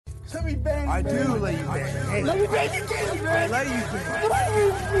Let me bang you, I man. do let you bang. Hey, Let me bang you, man. I let you bang.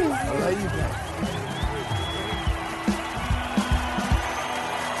 I let you bang.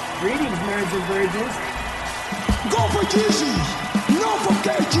 Greetings, marrieds and virgins. Go for Jesus. No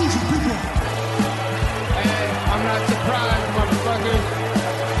forget Jesus, people. Hey, I'm not surprised, motherfuckers.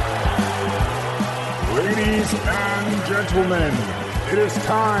 Ladies and gentlemen, it is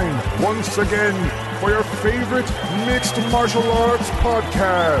time once again for your favorite mixed martial arts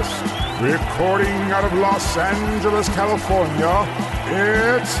podcast. Recording out of Los Angeles, California,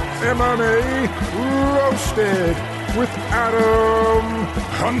 it's MMA Roasted with Adam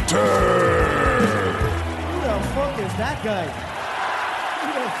Hunter. Who the fuck is that guy?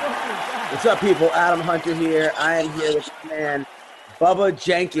 Who the fuck is that? What's up, people? Adam Hunter here. I am here with my man, Bubba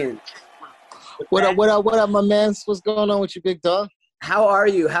Jenkins. What up, my man? What's going on with you, big dog? How are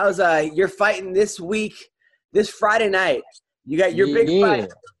you? How's you're fighting this week, this Friday night? You got your big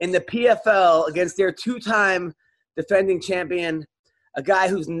fight in the PFL against their two-time defending champion, a guy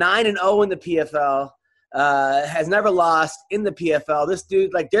who's 9-0 in the PFL, has never lost in the PFL. This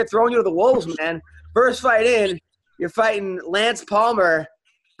dude, like, they're throwing you to the wolves, man. First fight in, you're fighting Lance Palmer,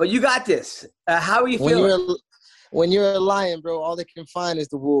 but you got this. How are you feeling? When you're a lion, bro, all they can find is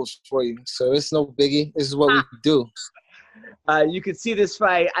the wolves for you. So it's no biggie. This is what we do. You can see this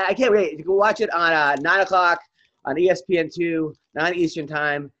fight. I can't wait. You can watch it on 9 o'clock on ESPN2, 9 Eastern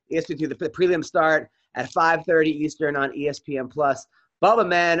time. ESPN2, the prelim start at 5:30 Eastern on ESPN+. Bubba,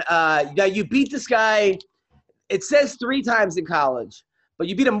 man, now you beat this guy, it says 3 times in college, but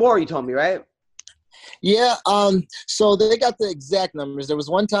you beat him more, you told me, right? Yeah, so they got the exact numbers. There was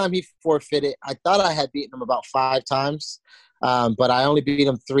one time he forfeited. I thought I had beaten him about 5 times, but I only beat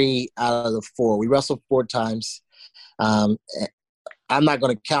him 3 out of the 4. We wrestled 4 times. I'm not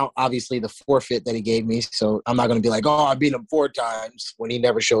going to count, obviously, the forfeit that he gave me, so I'm not going to be like, oh, I beat him 4 times when he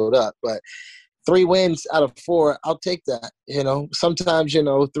never showed up. But 3 wins out of 4, I'll take that. You know, sometimes,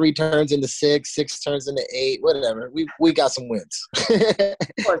 3 turns into 6, 6 turns into 8, whatever. We got some wins.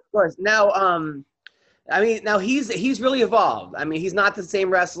 Of course. Now, he's really evolved. I mean, he's not the same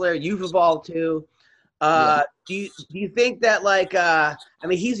wrestler. You've evolved too. Yeah. Do you think that, like,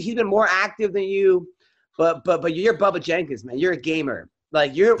 he's been more active than you, but you're Bubba Jenkins, man. You're a gamer.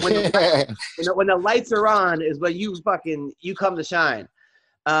 Like, you're when the lights are on is when you come to shine.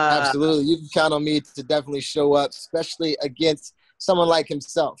 Absolutely. You can count on me to definitely show up, especially against someone like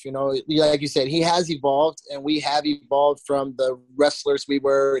himself. Like you said, he has evolved, and we have evolved from the wrestlers we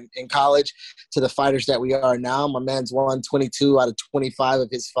were in college to the fighters that we are now. My man's won 22 out of 25 of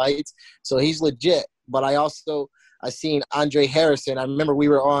his fights, so he's legit. But I seen Andre Harrison. I remember we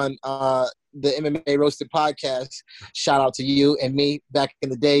were on the MMA Roasted podcast. Shout out to you and me back in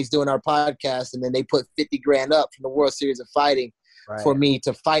the days doing our podcast, and then they put $50,000 up from the World Series of Fighting for me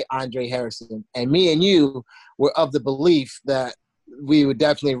to fight Andre Harrison. And me and you were of the belief that we would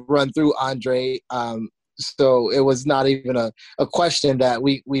definitely run through Andre. So it was not even a question that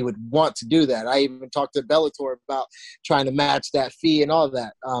we would want to do that. I even talked to Bellator about trying to match that fee and all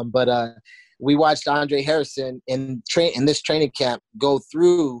that. But we watched Andre Harrison in this training camp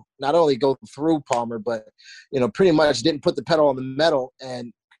not only go through Palmer, but, pretty much didn't put the pedal on the metal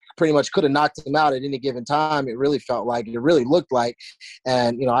and pretty much could have knocked him out at any given time. It really looked like.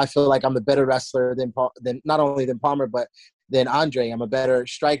 And, I feel like I'm a better wrestler than not only than Palmer, but than Andre. I'm a better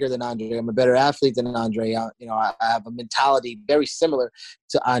striker than Andre. I'm a better athlete than Andre. I have a mentality very similar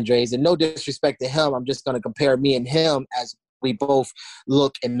to Andre's. And no disrespect to him, I'm just going to compare me and him as we both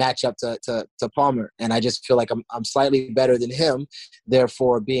look and match up to Palmer. And I just feel like I'm slightly better than him,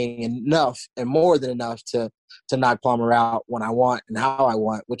 therefore being enough and more than enough to knock Palmer out when I want and how I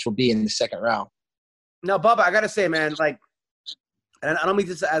want, which will be in the second round. No, Bubba, I got to say, man, like, and I don't mean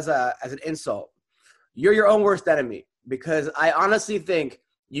this as an insult. You're your own worst enemy, because I honestly think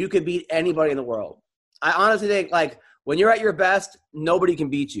you could beat anybody in the world. I honestly think, like, when you're at your best, nobody can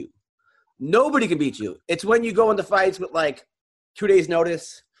beat you. Nobody can beat you. It's when you go into fights with, like, 2 days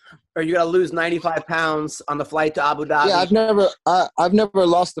notice, or you got to lose 95 pounds on the flight to Abu Dhabi. Yeah, I've never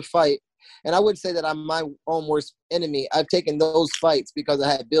lost a fight. And I wouldn't say that I'm my own worst enemy. I've taken those fights because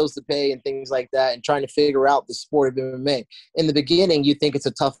I had bills to pay and things like that, and trying to figure out the sport of MMA. In the beginning, you think it's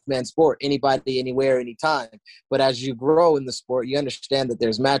a tough man sport, anybody, anywhere, anytime. But as you grow in the sport, you understand that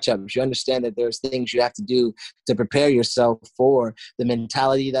there's matchups. You understand that there's things you have to do to prepare yourself for the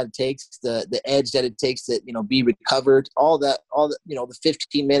mentality that it takes, the edge that it takes to, be recovered, all the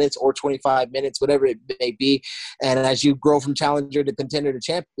 15 minutes or 25 minutes, whatever it may be. And as you grow from challenger to contender to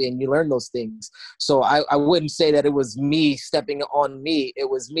champion, you learn those things. So I wouldn't say that that it was me stepping on me. It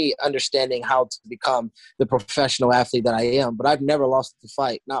was me understanding how to become the professional athlete that I am. But I've never lost a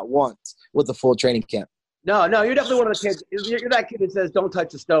fight, not once, with a full training camp. No, you're definitely one of the kids. You're that kid that says, "Don't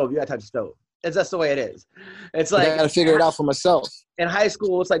touch the stove." You gotta touch the stove. That's the way it is. It's like I gotta figure it out for myself. In high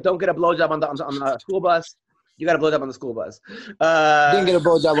school, it's like, don't get a blowjob on the school bus. You got a blowjob on the school bus. Didn't get a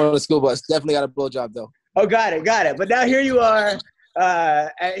blowjob on the school bus. Definitely got a blowjob though. Oh, got it. But now here you are,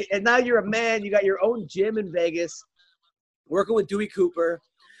 and now you're a man. You got your own gym in Vegas, working with Dewey Cooper.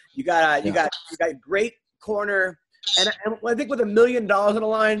 You got great corner. And I think with $1 million on the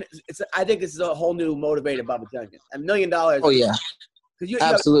line, I think this is a whole new motivated Bubba Jenkins. $1 million. Oh yeah,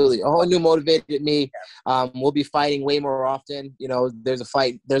 absolutely. A whole new motivated me. We'll be fighting way more often. You know, there's a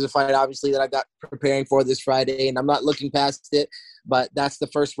fight obviously that I got preparing for this Friday, and I'm not looking past it. But that's the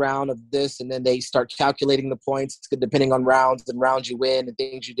first round of this, and then they start calculating the points depending on rounds you win and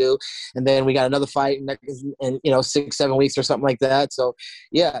things you do. And then we got another fight in 6-7 weeks or something like that. So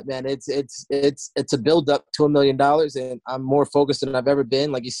yeah, man, it's a build up to $1 million, and I'm more focused than I've ever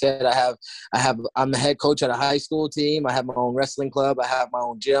been. Like you said, I'm the head coach at a high school team. I have my own wrestling club. I have my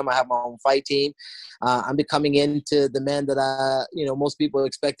own gym. I have my own fight team. I'm becoming into the man that most people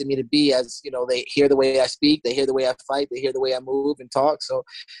expected me to be. As they hear the way I speak, they hear the way I fight, they hear the way I move and talk. So,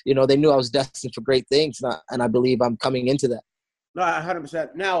 they knew I was destined for great things, and I believe I'm coming into that. No,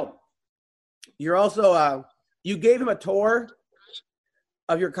 100%. Now, you're also you gave him a tour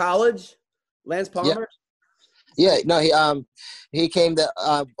of your college, Lance Palmer. Yeah, no, he came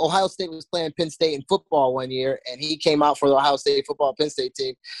to Ohio State was playing Penn State in football one year, and he came out for the Ohio State football Penn State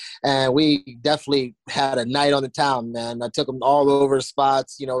team, and we definitely had a night on the town, man. I took him all over the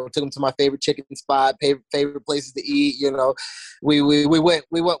spots, took him to my favorite chicken spot, favorite places to eat. We went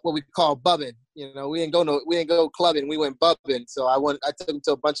what we call bubbing. We didn't go clubbing, we went bubbing. So I took him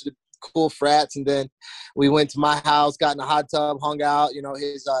to a bunch of the cool frats, and then we went to my house, got in a hot tub, hung out.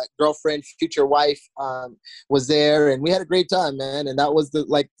 His girlfriend, future wife, was there, and we had a great time, man. And that was the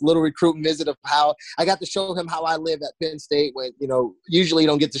little recruiting visit of how I got to show him how I live at Penn State. When usually you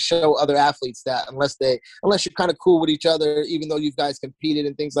don't get to show other athletes that unless you're kind of cool with each other, even though you guys competed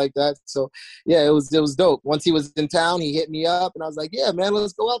and things like that. So yeah, it was dope. Once he was in town, he hit me up, and I was like, yeah, man,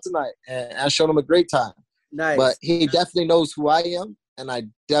 let's go out tonight. And I showed him a great time. Nice. But he definitely knows who I am, and I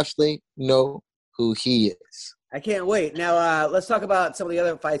definitely know who he is. I can't wait. Now, let's talk about some of the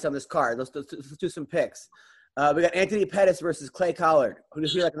other fights on this card. Let's do some picks. We got Anthony Pettis versus Clay Collard. Who do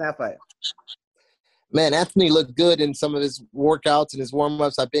you feel like in that fight? Man, Anthony looked good in some of his workouts and his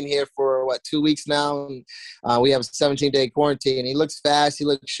warm-ups. I've been here for, 2 weeks now, and we have a 17-day quarantine. He looks fast. He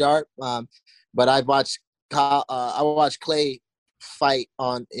looks sharp. But I watched Clay fight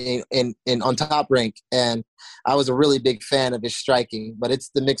on Top Rank, and I was a really big fan of his striking. But it's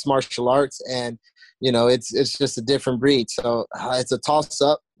the mixed martial arts, and it's just a different breed. So it's a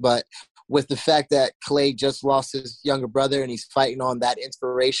toss-up. But with the fact that Clay just lost his younger brother and he's fighting on that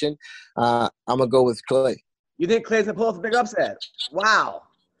inspiration, I'm gonna go with Clay. You think Clay's gonna pull off a big upset? Wow.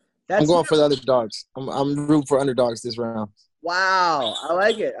 I'm going for the underdogs. I'm rooting for underdogs this round. Wow, I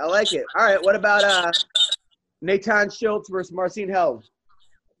like it. All right, what about Nathan Schultz versus Marcin Held?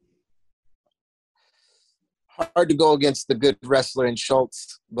 Hard to go against the good wrestler in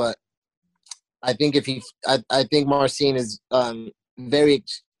Schultz, but I think I think Marcin is very,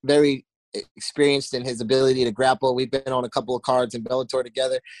 very experienced in his ability to grapple. We've been on a couple of cards in Bellator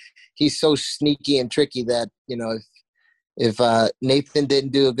together. He's so sneaky and tricky that if Nathan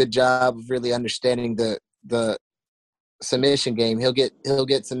didn't do a good job of really understanding the submission game, he'll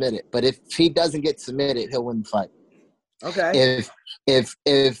get submitted. But if he doesn't get submitted, he'll win the fight. Okay.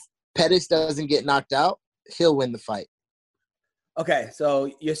 If Pettis doesn't get knocked out, he'll win the fight. Okay,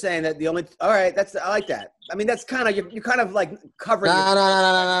 so you're saying that I like that. I mean, that's kind of you're kind of like covering.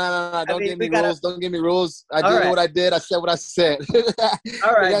 No. Don't give me rules. Don't give me rules. I did what I did. I said what I said.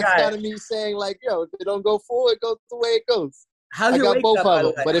 All right, that's kind of me saying if it don't go forward, it goes the way it goes. I got both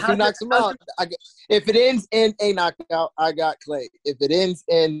of them. But if he knocks him out, if it ends in a knockout, I got Clay. If it ends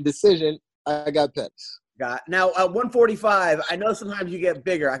in decision, I got Pettis. Now, 145, I know sometimes you get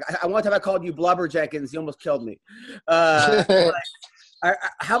bigger. One time I called you Blubber Jenkins. You almost killed me. How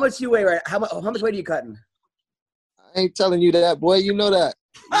much do you weigh? How much weight are you cutting? I ain't telling you that, boy. You know that.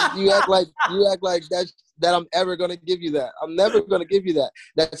 You act like that I'm ever going to give you that. I'm never going to give you that.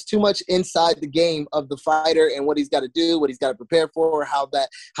 That's too much inside the game of the fighter and what he's got to do, what he's got to prepare for, how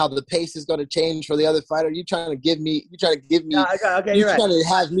the pace is going to change for the other fighter. You trying to give me. Okay, you're right. Trying to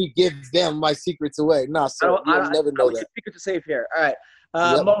have me give them my secrets away. No, so you'll never know that. Secrets are safe here. All right.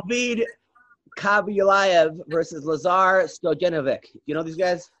 Yep. Movid Kavulaev versus Lazar Stojanovic. You know these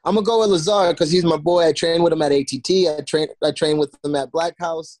guys? I'm gonna go with Lazar because he's my boy. I trained with him at ATT. I trained with him at Black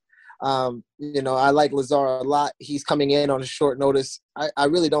House. I like Lazar a lot. He's coming in on a short notice. I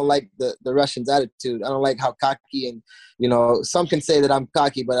really don't like the Russians' attitude. I don't like how cocky and, some can say that I'm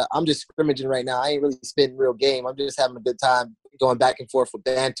cocky, but I'm just scrimmaging right now. I ain't really spitting real game. I'm just having a good time going back and forth with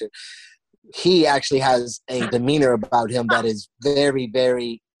banter. He actually has a demeanor about him that is very,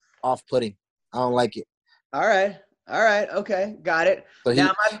 very off-putting. I don't like it. All right. Okay. Got it. So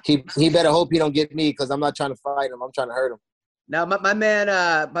now, he better hope he don't get me because I'm not trying to fight him. I'm trying to hurt him. Now, my man,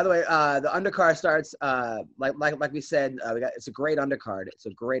 by the way, the undercard starts, like we said, it's a great undercard.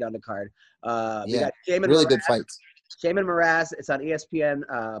 We got Shaman really Mraz, good fights. Shaman Mraz, it's on ESPN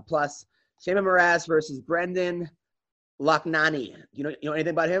Plus. Shaman Mraz versus Brendan Loughnane. You know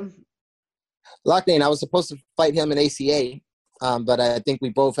anything about him? Loughnane, I was supposed to fight him in ACA, but I think we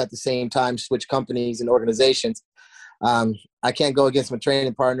both at the same time switched companies and organizations. I can't go against my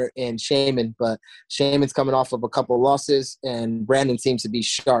training partner in Shaman, but Shaman's coming off of a couple of losses, and Brandon seems to be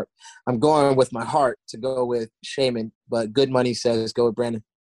sharp. I'm going with my heart to go with Shaman, but good money says go with Brandon.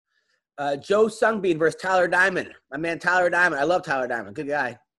 Joe Sungbean versus Tyler Diamond. My man Tyler Diamond. I love Tyler Diamond. Good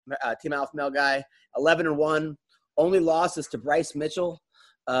guy. Team Alpha Male guy. 11-1. Only loss is to Bryce Mitchell,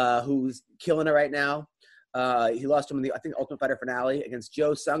 who's killing it right now. He lost him in the, Ultimate Fighter finale against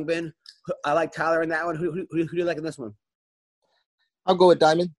Joe Sungbean. I like Tyler in that one. Who do you like in this one? I'll go with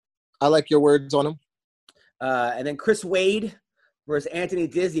Diamond. I like your words on him. And then Chris Wade versus Anthony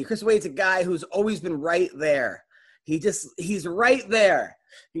Dizzy. Chris Wade's a guy who's always been right there. He's right there.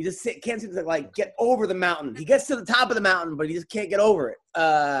 He just can't seem to get over the mountain. He gets to the top of the mountain, but he just can't get over it.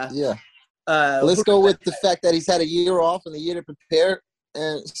 Let's go with the fact that he's had a year off and a year to prepare.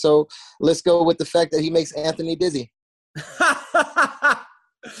 And so let's go with the fact that he makes Anthony dizzy.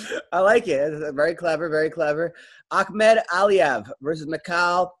 I like it. Very clever, very clever. Ahmed Aliyev versus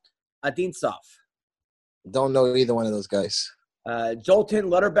Mikhail Adinsov. Don't know either one of those guys. Jolton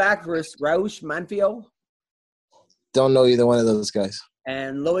Lutterback versus Raush Manfio. Don't know either one of those guys.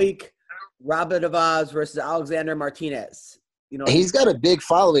 And Loic Rabadavaz versus Alexander Martinez. He's got a big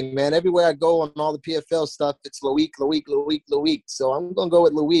following, man. Everywhere I go on all the PFL stuff, it's Loic. So I'm gonna go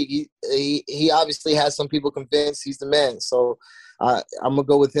with Loic. He obviously has some people convinced he's the man. So I'm gonna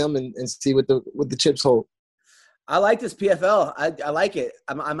go with him and see what the chips hold. I like this PFL. I like it.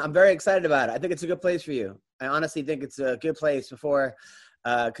 I'm very excited about it. I think it's a good place for you. I honestly think it's a good place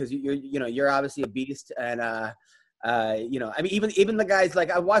because you're obviously a beast, and even the guys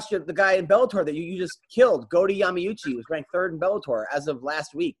I watched the guy in Bellator that you just killed, Goto Yamauchi, was ranked 3rd in Bellator as of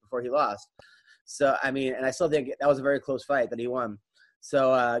last week before he lost. So and I still think that was a very close fight that he won.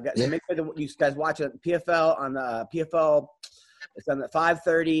 So make sure that you guys watch it. PFL on the PFL. It's on at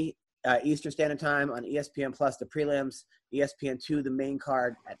 5:30 Eastern Standard Time on ESPN Plus. The prelims, ESPN2, the main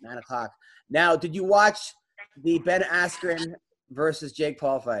card at 9 o'clock. Now, did you watch the Ben Askren versus Jake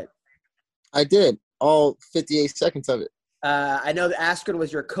Paul fight? I did. All 58 seconds of it. I know that Askren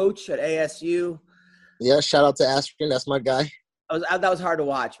was your coach at ASU. Yeah, shout out to Askren. That's my guy. That was hard to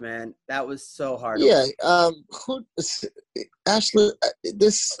watch, man. That was so hard. Yeah, Ashley.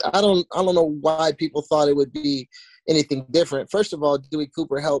 I don't know why people thought it would be anything different. First of all, Dewey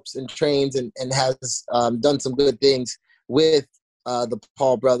Cooper helps and trains and has done some good things with the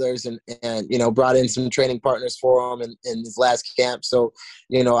Paul brothers and brought in some training partners for him in his last camp. So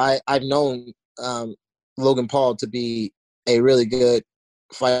I've known Logan Paul to be a really good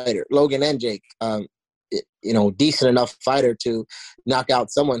fighter. Logan and Jake, decent enough fighter to knock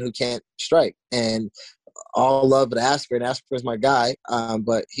out someone who can't strike. And all love to Askren. Askren's my guy,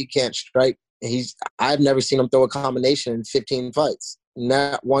 but he can't strike. I've never seen him throw a combination in 15 fights.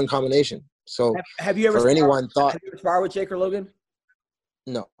 Not one combination. So have you ever sparred with Jake or Logan?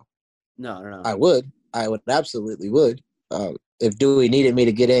 No. No. I would absolutely would. If Dewey needed me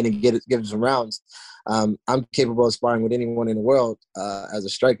to get in and give him some rounds, I'm capable of sparring with anyone in the world as a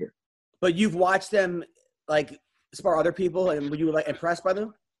striker. But you've watched them spar other people, and were you impressed by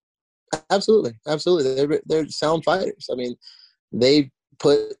them? Absolutely. They're sound fighters. I mean, they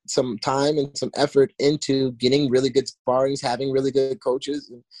put some time and some effort into getting really good sparrings, having really good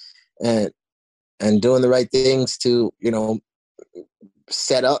coaches, and doing the right things to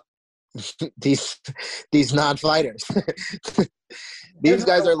set up these non-fighters. These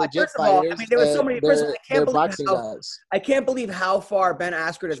guys are legit fighters. There were so many. They're boxing guys. I can't believe how far Ben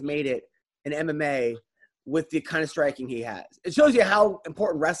Askren has made it in MMA with the kind of striking he has. It shows you how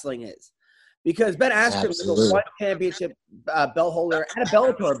important wrestling is. Because Ben Askren was a one championship belt holder and a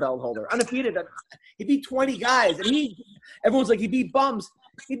Bellator belt holder, undefeated. He beat 20 guys, and everyone's like, he beat bums.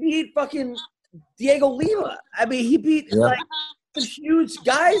 He beat fucking Diego Lima. I mean, he beat like some huge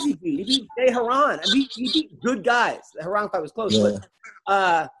guys. He beat De Haran. I mean, he beat good guys. The Haran fight was close,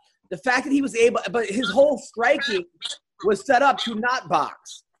 but the fact that he was able, but his whole striking was set up to not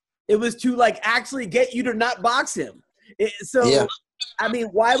box. It was to like actually get you to not box him. I mean,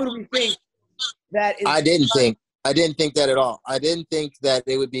 why would we think that? I didn't think that at all. I didn't think that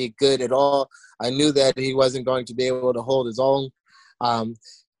it would be good at all. I knew that he wasn't going to be able to hold his own.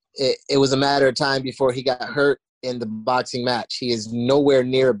 It was a matter of time before he got hurt in the boxing match. He is nowhere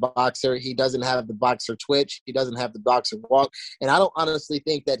near a boxer. He doesn't have the boxer twitch. He doesn't have the boxer walk. And I don't honestly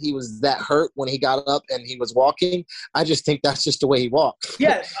think that he was that hurt when he got up and he was walking. I just think that's just the way he walks.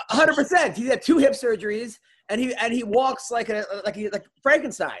 Yeah, 100%. He's had 2 hip surgeries, and he walks like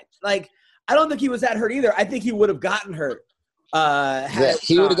Frankenstein. Like, I don't think he was that hurt either. I think he would have gotten hurt.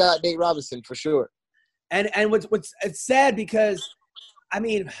 He would have got Nate Robinson for sure. And what's it's sad because, I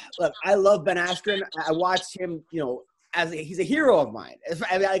mean, look, I love Ben Askren. I watched him, you know, he's a hero of mine.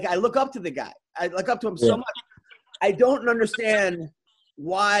 I look up to the guy. I look up to him so much. I don't understand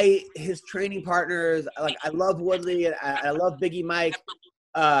why his training partners, like, I love Woodley and I love Biggie Mike.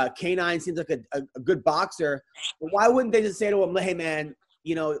 K9 seems like a good boxer. But why wouldn't they just say to him, hey, man,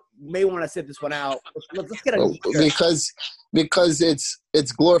 you know, may want to sit this one out. Let's get a because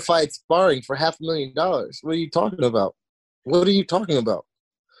it's glorified sparring for $500,000. What are you talking about? What are you talking about?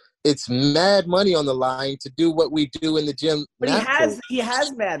 It's mad money on the line to do what we do in the gym. But he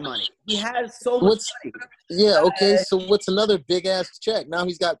has mad money. He has so much money. Yeah, okay. So what's another big ass check? Now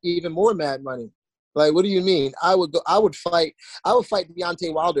he's got even more mad money. Like, what do you mean? I would fight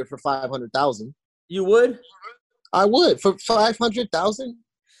Deontay Wilder for $500,000. You would? I would for $500,000.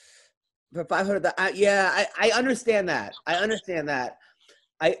 For $500,000, yeah, I understand that. And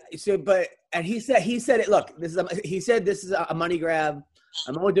he said it. Look, he said this is a money grab.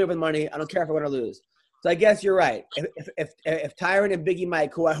 I'm only doing it with money. I don't care if I win or lose. So I guess you're right. If Tyron and Biggie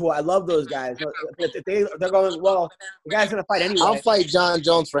Mike, who I love those guys, if they're going, well, the guy's gonna fight anyway. I'll fight John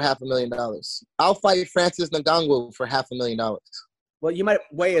Jones for $500,000. I'll fight Francis Ngannou for $500,000. Well, you might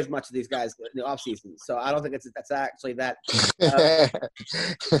weigh as much as these guys in the off season, so I don't think that's actually that.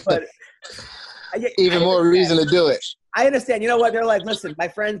 But even more reason to do it. I understand. You know what? They're like, listen, my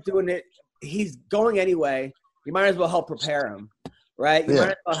friend's doing it. He's going anyway. You might as well help prepare him, right? You might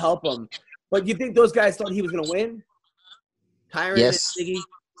as well help him. But you think those guys thought he was going to win? Tyron and Siggy?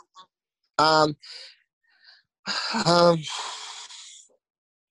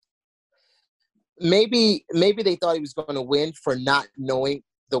 Maybe they thought he was going to win for not knowing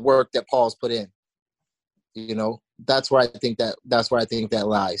the work that Paul's put in. You know, that's where I think that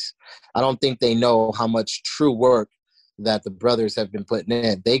lies. I don't think they know how much true work that the brothers have been putting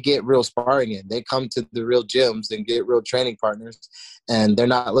in. They get real sparring in. They come to the real gyms and get real training partners, and they're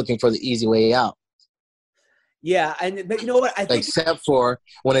not looking for the easy way out. Yeah, but you know what? I think except for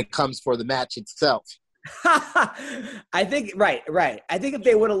when it comes for the match itself. I think right. I think if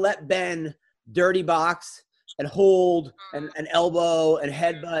they would have let Ben dirty box and hold and elbow and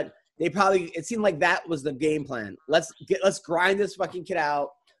headbutt, it seemed like that was the game plan. Let's grind this fucking kid out.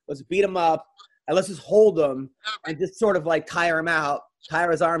 Let's beat him up. And let's just hold him and just sort of like tire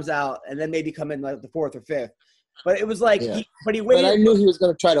his arms out, and then maybe come in like the 4th or 5th. But it was like, he waited. But I knew he was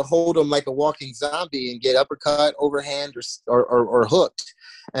going to try to hold him like a walking zombie and get uppercut, overhand, or hooked.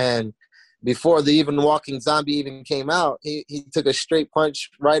 And before the walking zombie even came out, he took a straight punch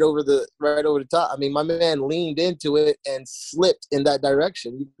right over the top. I mean, my man leaned into it and slipped in that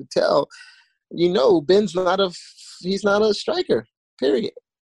direction. You could tell, Ben's he's not a striker. Period.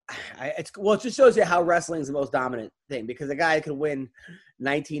 It just shows you how wrestling is the most dominant thing, because a guy can win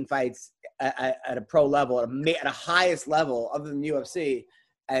 19 fights at a pro level, at a highest level other than UFC,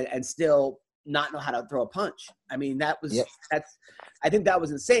 and still not know how to throw a punch. I mean, I think that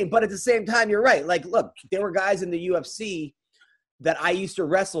was insane. But at the same time, you're right. Like, look, there were guys in the UFC that I used to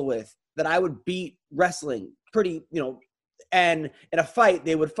wrestle with that I would beat wrestling pretty, and in a fight,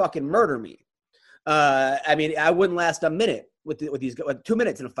 they would fucking murder me. I mean, I wouldn't last a minute with these 2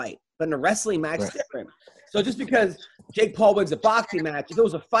 minutes in a fight, but in a wrestling match, it's different. So just because Jake Paul wins a boxing match, if it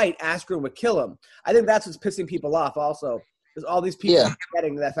was a fight, Askren would kill him. I think that's what's pissing people off also, because all these people are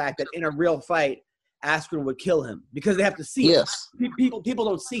getting the fact that in a real fight, Askren would kill him, because they have to see it. People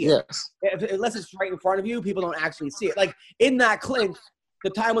don't see it. Unless it's right in front of you, people don't actually see it. Like in that clinch,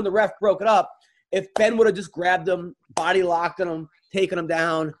 the time when the ref broke it up, if Ben would have just grabbed him, body locked him, taken him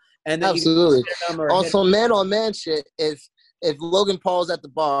down, and then absolutely. Also, man-on-man shit. If Logan Paul's at the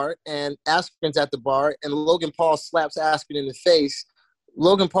bar and Askren's at the bar and Logan Paul slaps Askren in the face,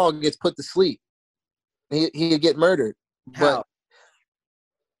 Logan Paul gets put to sleep. He'd get murdered. How?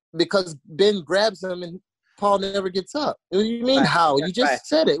 because Ben grabs him and Paul never gets up. What do you mean how? You just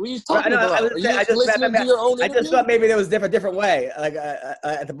said it. What are you talking about? Are you listening to your own interview? I just thought maybe there was a different way, like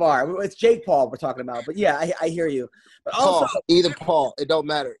at the bar. It's Jake Paul we're talking about. But yeah, I hear you. But also, either Paul, it don't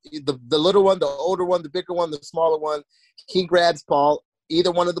matter. The little one, the older one, the bigger one, the smaller one, he grabs Paul,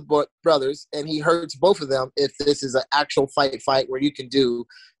 either one of the brothers, and he hurts both of them if this is an actual fight where you can do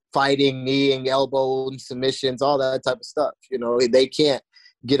fighting, kneeing, elbow, submissions, all that type of stuff. You know, they can't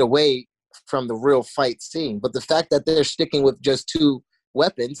get away from the real fight scene. But the fact that they're sticking with just two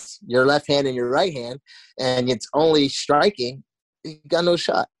weapons, your left hand and your right hand, and it's only striking, you got no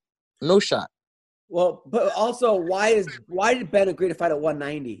shot. No shot. Well, but also, why did Ben agree to fight at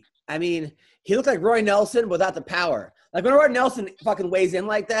 190? I mean, he looked like Roy Nelson without the power. Like when Roy Nelson fucking weighs in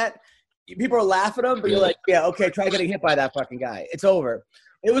like that, people are laughing at him, but you're like, yeah, okay, try getting hit by that fucking guy. It's over.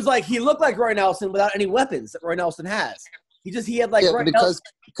 It was like he looked like Roy Nelson without any weapons that Roy Nelson has. He had like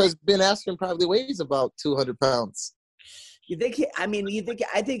because Ben Askren probably weighs about 200 pounds. You think? I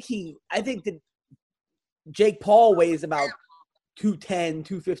think that Jake Paul weighs about 210,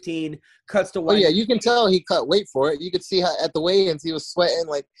 215. Cuts to one. Oh yeah, you can tell he cut weight for it. You could see how at the weigh-ins he was sweating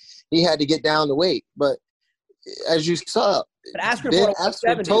like he had to get down the weight. But as you saw, Ben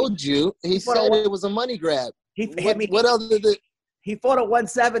Askren told you he said it was a money grab. What other than? He fought at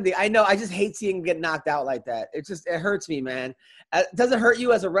 170. I know. I just hate seeing him get knocked out like that. It hurts me, man. Does it hurt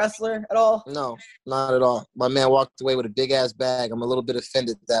you as a wrestler at all? No, not at all. My man walked away with a big-ass bag. I'm a little bit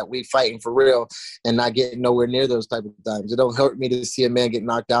offended that we fighting for real and not getting nowhere near those type of times. It don't hurt me to see a man get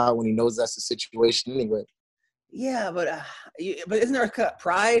knocked out when he knows that's the situation anyway. Yeah, but isn't there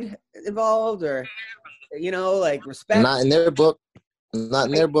pride involved or, like respect? Not in their book. Not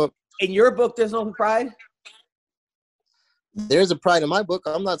in their book. In your book, there's no pride? There's a pride in my book.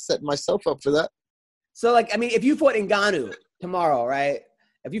 I'm not setting myself up for that. So, if you fought Ngannou tomorrow, right?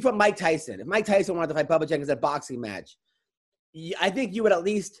 If you fought Mike Tyson, if Mike Tyson wanted to fight Bubba Jenkins at a boxing match, I think you would at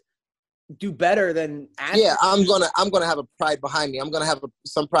least do better than Askren. Yeah, I'm gonna have a pride behind me. I'm gonna have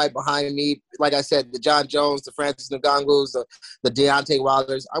some pride behind me. Like I said, the John Jones, the Francis Ngannous, the Deontay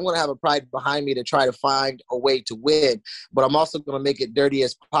Wilders. I'm gonna have a pride behind me to try to find a way to win. But I'm also gonna make it dirty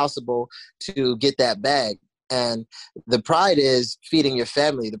as possible to get that bag. And the pride is feeding your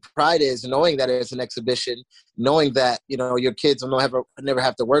family. The pride is knowing that it's an exhibition, knowing that, your kids will never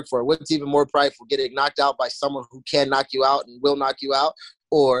have to work for it. What's even more prideful, getting knocked out by someone who can knock you out and will knock you out,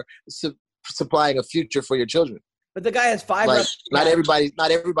 or supplying a future for your children? But the guy has five. Not everybody's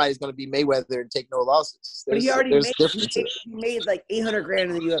going to be Mayweather and take no losses. But he made like $800,000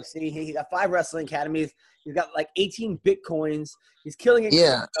 in the UFC. He got 5 wrestling academies. He's got like 18 Bitcoins. He's killing it.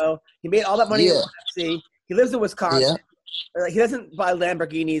 Yeah. He made all that money in the UFC. He lives in Wisconsin. Yeah. He doesn't buy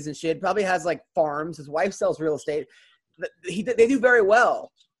Lamborghinis and shit. Probably has like farms. His wife sells real estate. They do very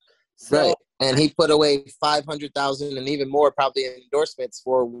well. So, right. And he put away $500,000 and even more probably in endorsements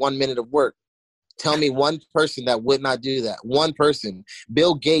for 1 minute of work. Tell me one person that would not do that. One person.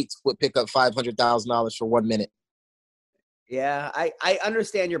 Bill Gates would pick up $500,000 for 1 minute. Yeah, I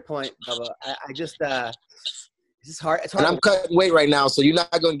understand your point, Bubba. I just it's hard. It's hard. And I'm cutting weight right now, so you're not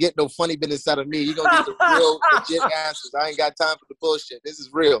going to get no funny business out of me. You're going to get the real, legit answers. I ain't got time for the bullshit. This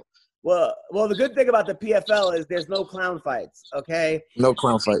is real. Well, the good thing about the PFL is there's no clown fights, okay? No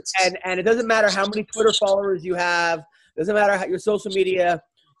clown fights. And it doesn't matter how many Twitter followers you have. It doesn't matter how your social media.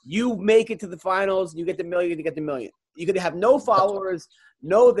 You make it to the finals, you get the million, you get the million. You could have no followers,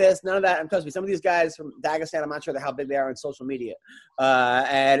 no this, none of that. And trust me, some of these guys from Dagestan, I'm not sure how big they are on social media.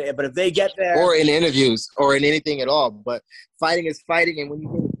 But if they get there, or in interviews, or in anything at all, but fighting is fighting. And when you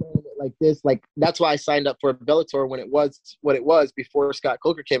get a tournament like this, that's why I signed up for Bellator when it was what it was before Scott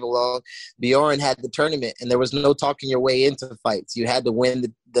Coker came along. Bjorn had the tournament, and there was no talking your way into fights. You had to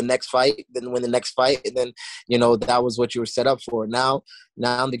win the next fight, then win the next fight, and then that was what you were set up for. Now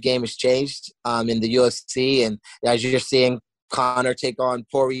the game has changed in the UFC, and as you're seeing Conor take on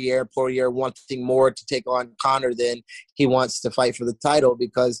Poirier wanting more to take on Conor than he wants to fight for the title,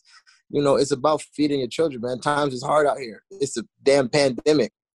 because it's about feeding your children, man. Times is hard out here. It's a damn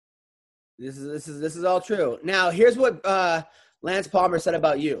pandemic. This is all true. Now here's what Lance Palmer said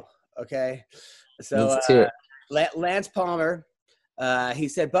about you. Okay, so Lance Palmer, he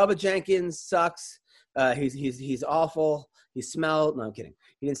said Bubba Jenkins sucks. He's awful. He smelled. No, I'm kidding.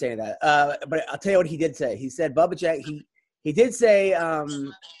 He didn't say any of that. But I'll tell you what he did say. He said Bubba Jenkins. He did say. All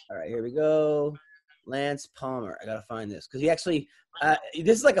right, here we go. Lance Palmer. I gotta find this because he actually.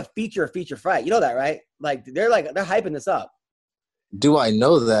 This is like a feature fight. You know that, right? They're hyping this up. Do I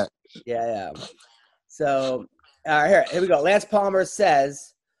know that? Yeah. So, all right, here we go. Lance Palmer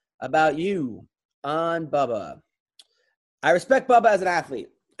says about you on Bubba. I respect Bubba as an athlete.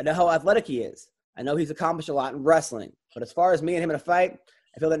 I know how athletic he is. I know he's accomplished a lot in wrestling. But as far as me and him in a fight,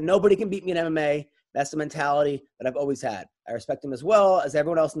 I feel that nobody can beat me in MMA. That's the mentality that I've always had. I respect him as well as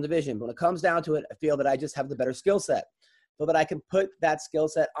everyone else in the division. But when it comes down to it, I feel that I just have the better skill set. I feel that I can put that skill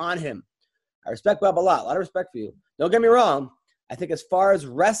set on him. I respect Bubba a lot of respect for you. Don't get me wrong. I think as far as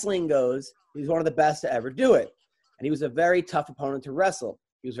wrestling goes, he's one of the best to ever do it. And he was a very tough opponent to wrestle.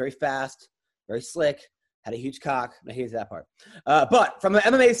 He was very fast, very slick, had a huge cock. I hated that part. But from an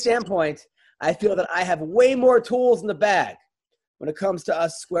MMA standpoint, I feel that I have way more tools in the bag when it comes to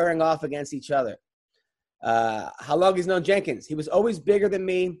us squaring off against each other. How long he's known Jenkins? He was always bigger than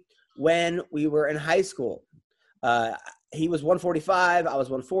me when we were in high school. He was 145, I was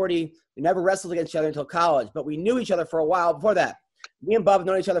 140. We never wrestled against each other until college, but we knew each other for a while before that. Me and Bubba have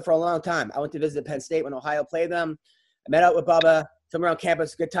known each other for a long time. I went to visit Penn State when Ohio played them. I met out with Bubba, took him around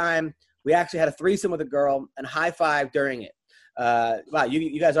campus, good time. We actually had a threesome with a girl and high five during it. Wow,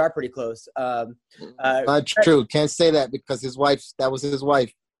 you guys are pretty close. Not true. Can't say that because that was his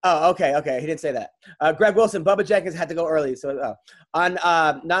wife. Oh, okay. He didn't say that. Greg Wilson, Bubba Jenkins had to go early. So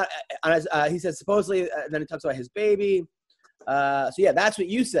he said supposedly, then he talks about his baby. So yeah, that's what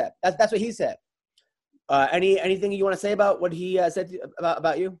you said. That's what he said. Anything you want to say about what he said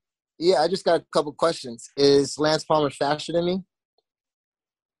about you? Yeah, I just got a couple questions. Is Lance Palmer faster than me?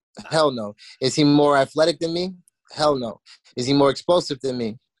 Hell no. Is he more athletic than me? Hell no. Is he more explosive than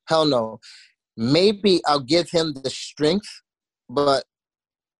me? Hell no. Maybe I'll give him the strength, but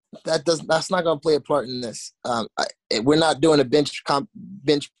that's not going to play a part in this. We're not doing a bench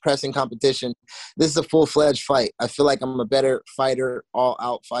pressing competition. This is a full-fledged fight. I feel like I'm a better fighter,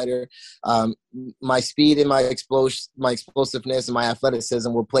 all-out fighter. My speed and my explosiveness and my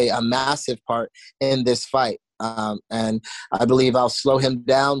athleticism will play a massive part in this fight. And I believe I'll slow him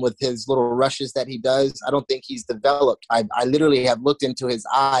down with his little rushes that he does. I don't think he's developed. I literally have looked into his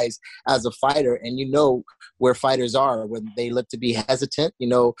eyes as a fighter, and you know where fighters are when they look to be hesitant, you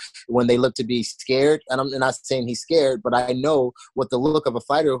know, when they look to be scared. And I'm not saying he's scared, but I know what the look of a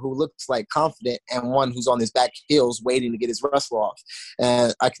fighter who looks like confident and one who's on his back heels waiting to get his wrestle off.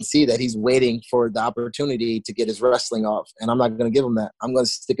 And I can see that he's waiting for the opportunity to get his wrestling off. And I'm not going to give him that. I'm going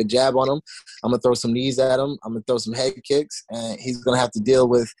to stick a jab on him. I'm going to throw some knees at him. I'm going to throw some head kicks. And he's going to have to deal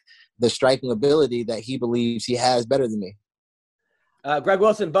with the striking ability that he believes he has better than me. Greg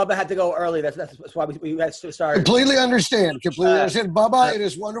Wilson, Bubba had to go early. That's why we had to start. Completely understand. Bubba, it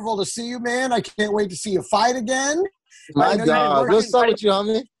is wonderful to see you, man. I can't wait to see you fight again. My God. What's up with you,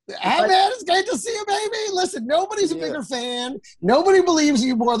 homie? Hey, man, it's great to see you, baby. Listen, nobody's a bigger fan. Nobody believes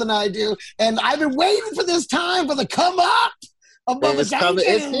you more than I do. And I've been waiting for this time for the come up of Bubba Jenkins.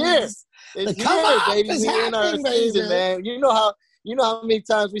 It's here. It's here, baby. We in our season, man. You know how many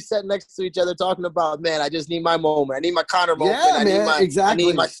times we sat next to each other talking about, man, I just need my moment. I need my Conor moment. Yeah, I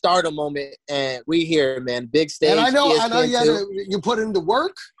need my stardom moment. And we here, man. Big stage. And I know you put in the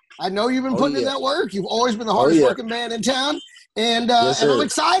work. I know you've been putting in that work. You've always been the hardest working man in town. And I'm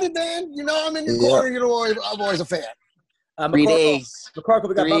excited, man. You know, I'm in your corner. I'm always a fan. 3 days. McCorkle,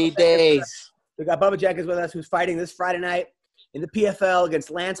 we got 3 days. We got Bubba Jenkins with us, who's fighting this Friday night in the PFL against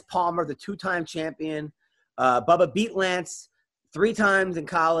Lance Palmer, the two-time champion. Bubba beat Lance 3 times in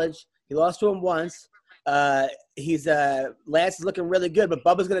college. He lost to him once. Lance is looking really good, but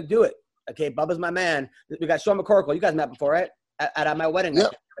Bubba's gonna do it. Okay, Bubba's my man. We got Sean McCorkle. You guys met before, right? At my wedding.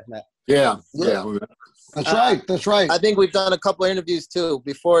 Yep. Yeah. That's right. I think we've done a couple of interviews too.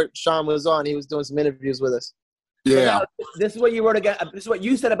 Before Sean was on, he was doing some interviews with us. Yeah. So now, this is what you wrote again. This is what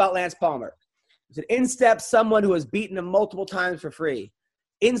you said about Lance Palmer. You said, in steps someone who has beaten him multiple times for free.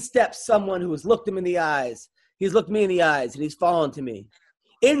 In steps someone who has looked him in the eyes. He's looked me in the eyes and he's fallen to me.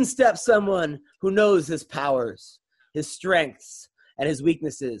 In steps someone who knows his powers, his strengths, and his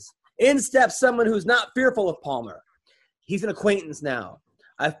weaknesses. In steps someone who's not fearful of Palmer. He's an acquaintance now.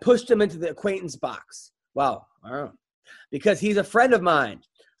 I've pushed him into the acquaintance box. Wow. I don't know. Because he's a friend of mine.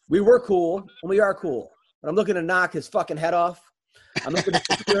 We were cool, and we are cool. But I'm looking to knock his fucking head off. I'm looking to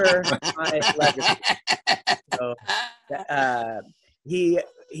secure my legacy. So,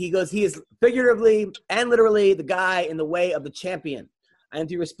 he goes, he is figuratively and literally the guy in the way of the champion. I am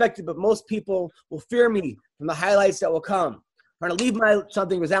to be respected, but most people will fear me from the highlights that will come. I'm trying to leave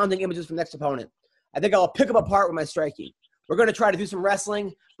something resounding images from the next opponent. I think I'll pick him apart with my striking. We're going to try to do some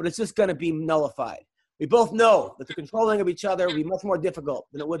wrestling, but it's just going to be nullified. We both know that the controlling of each other will be much more difficult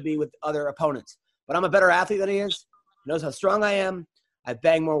than it would be with other opponents. But I'm a better athlete than he is. He knows how strong I am. I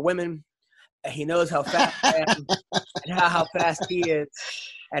bang more women. He knows how fast I am and how fast he is.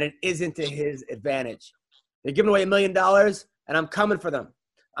 And it isn't to his advantage. They're giving away $1 million, and I'm coming for them.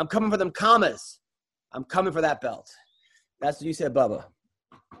 I'm coming for them commas. I'm coming for that belt. That's what you said, Bubba.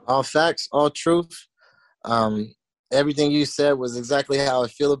 All facts, all truth. Everything you said was exactly how I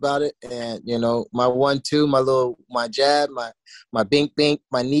feel about it. And, you know, my 1-2, my jab, my bink,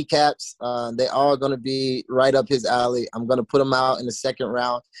 my kneecaps, they all going to be right up his alley. I'm going to put him out in the second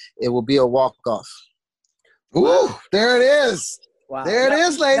round. It will be a walk-off. Ooh, there it is. Wow. There it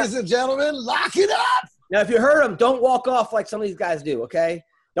is, ladies and gentlemen. Lock it up. Now, if you hurt him, don't walk off like some of these guys do, okay?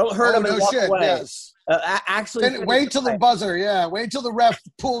 Don't hurt him and walk away. Yes. Actually, wait till the buzzer. Yeah, wait till the ref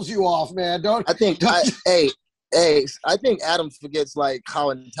pulls you off, man. I think Adam forgets like how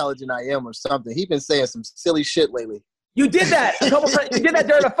intelligent I am or something. He's been saying some silly shit lately. You did that a couple times. You did that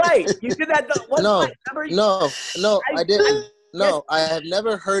during a fight. You did that one fight. No, I didn't. No, I have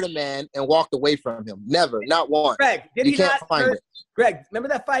never hurt a man and walked away from him. Never, not once. Greg, you can't find it. Greg, remember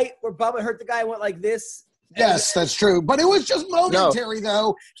that fight where Bubba hurt the guy and went like this? Yes, that's true. But it was just momentary,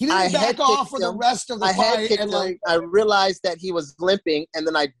 though. He didn't back off for the rest of the fight. I realized that he was limping, and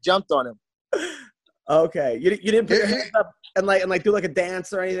then I jumped on him. Okay, you didn't put your hands up and do like a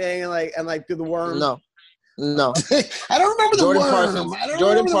dance or anything and do the worm. No. I don't remember the worm.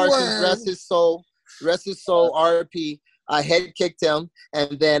 Jordan Parsons, rest his soul, RP. I head kicked him,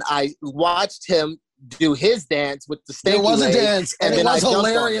 and then I watched him do his dance with the stinky It was leg, a dance, and it was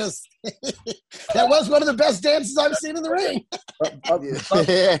hilarious. That was one of the best dances I've seen in the ring.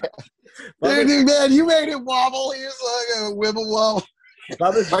 Dude, man, you made him wobble. He was like a wibble wobble.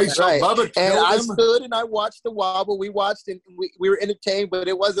 Bubba and I stood and I watched the wobble. We watched and we were entertained, but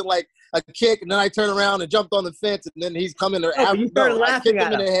it wasn't like a kick. And then I turned around and jumped on the fence, and then he's coming there. You started laughing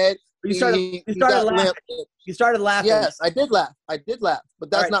at him. In the head. You started laughing. Yes, I did laugh.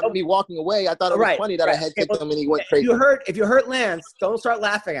 But that's not me walking away. I thought it was funny that I had kicked him and he went crazy. If you hurt Lance, don't start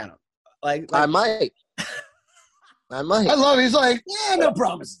laughing at him. I might. I love it. He's like, yeah, no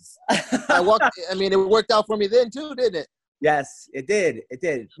promises. It worked out for me then too, didn't it? Yes, it did. It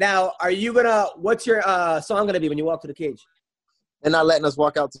did. Now, what's your song going to be when you walk to the cage? They're not letting us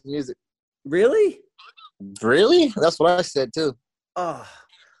walk out to the music. Really? Really? That's what I said too. Oh.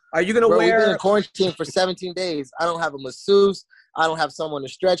 Are you going to wear? We've been in quarantine for 17 days. I don't have a masseuse. I don't have someone to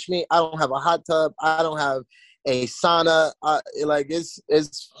stretch me. I don't have a hot tub. I don't have a sauna.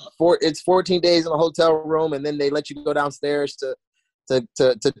 It's 14 days in a hotel room, and then they let you go downstairs to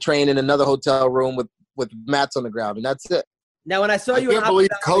train in another hotel room with mats on the ground, and that's it. Now, when I saw you, I can't believe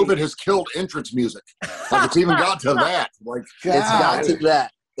COVID has killed entrance music. Like it's even got to that. Like it's got to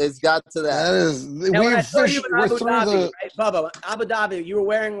that. It's got to that. That is. Now, when I saw you in Abu Dhabi, right, Bubba, Abu Dhabi, you were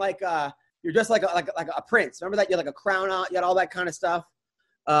wearing you're just like a prince. Remember that? You had like a crown on. You had all that kind of stuff.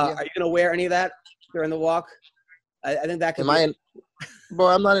 Are you going to wear any of that during the walk? I think that could Bro,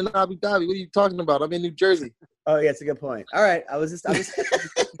 I'm not in Abu Dhabi. What are you talking about? I'm in New Jersey. Oh, yeah, it's a good point. All right. I was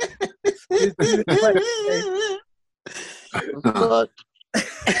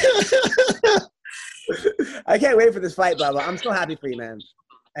I can't wait for this fight, Bubba. I'm so happy for you, man.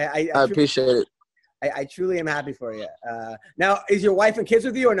 I appreciate it. I truly am happy for you. Now, is your wife and kids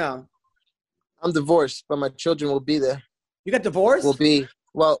with you or no? I'm divorced, but my children will be there. You got divorced?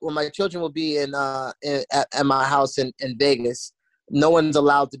 Well, my children will be at my house in Vegas. No one's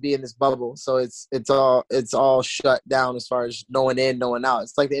allowed to be in this bubble, so it's all shut down as far as no one in, no one out.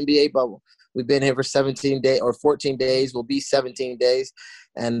 It's like the NBA bubble. We've been here for 17 days or 14 days. We'll be 17 days,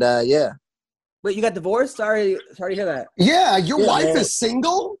 and yeah. Wait, you got divorced? Sorry to hear that. Yeah, your wife is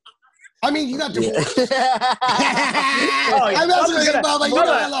single? I mean, you got divorced. I'm not saying, Bubba, you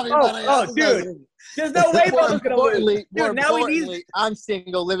know I love you, buddy. Oh, dude. There's no way Bubba's going to lose. Dude, now he needs... I'm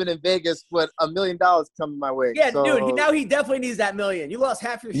single, living in Vegas with $1 million coming my way. Yeah, so... dude, now he definitely needs that $1 million. You lost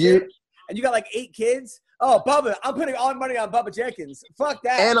half your shit, and you got like 8 kids. Oh, Bubba, I'm putting all my money on Bubba Jenkins. Fuck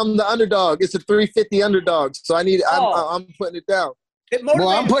that. And I'm the underdog. It's a 350 underdog, so I'm putting it down. Well,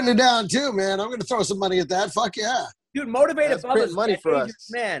 I'm putting it down too, man. I'm going to throw some money at that. Fuck yeah. Dude, motivated Bubba's money for us.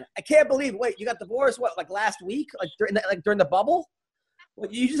 Man, I can't believe. Wait, you got divorced? What, like last week? Like during the bubble?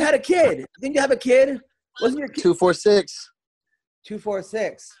 Well, you just had a kid. Didn't you have a kid? Wasn't your kid 246?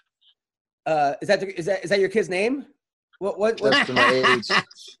 246. Is that your kid's name? What? That's my age.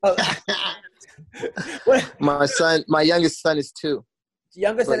 What? My youngest son is 2.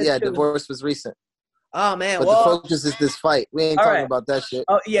 Youngest son is 2. Divorce was recent. Oh man, but the focus is this fight. We ain't talking about that shit.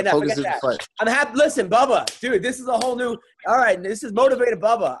 Oh yeah, no, focus forget is that. the fight. I'm happy. Listen, Bubba, dude, this is a whole new. All right, this is motivated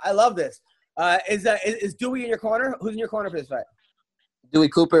Bubba. I love this. Is Dewey in your corner? Who's in your corner for this fight? Dewey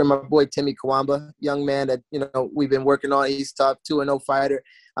Cooper and my boy Timmy Kawamba, young man that we've been working on. He's tough, 2-0 fighter.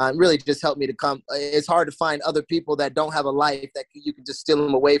 Really just helped me to come. It's hard to find other people that don't have a life that you can just steal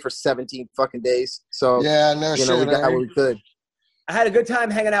them away for 17 fucking days. So yeah, no shit. We got what we could. I had a good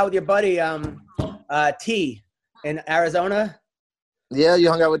time hanging out with your buddy T in Arizona. Yeah, you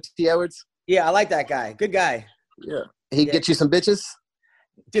hung out with T. Edwards? Yeah, I like that guy. Good guy. Yeah. He get you some bitches?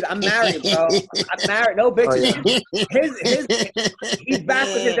 Dude, I'm married, bro. I'm married. No bitches. He's back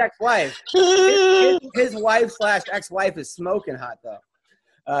with his ex-wife. His wife/ex-wife is smoking hot though.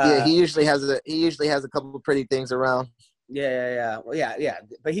 Yeah, he usually has a couple of pretty things around. Yeah. Well, yeah.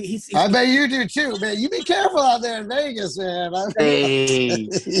 But he's I bet you do too, man. You be careful out there in Vegas, man. Hey,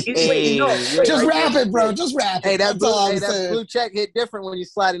 just rap it, bro. Just rap it. Hey, that blue check hit different when you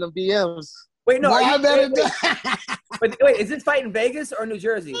slide in them DMs. Wait, no. Well, But wait, is this fight in Vegas or New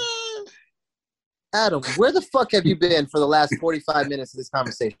Jersey? Adam, where the fuck have you been for the last 45 minutes of this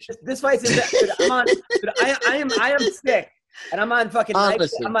conversation? This fight's in Vegas. I am sick, and I'm on fucking.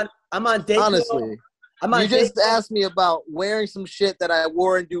 Honestly, I'm on day. Honestly. You just asked me about wearing some shit that I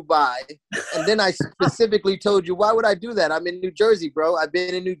wore in Dubai, and then I specifically told you, why would I do that? I'm in New Jersey, bro. I've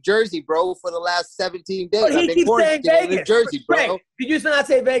been in New Jersey, bro, for the last 17 days. But he keeps saying Vegas. New Jersey, bro. Greg, did you not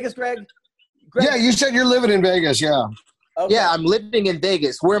say Vegas, Greg? Yeah, you said you're living in Vegas, yeah. Okay. Yeah, I'm living in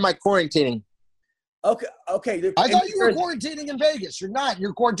Vegas. Where am I quarantining? Okay. I thought you were quarantining in Vegas. You're not.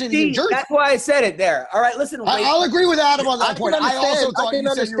 You're quarantining in Jersey. That's why I said it there. All right, listen. I'll agree with Adam on that point. I also thought you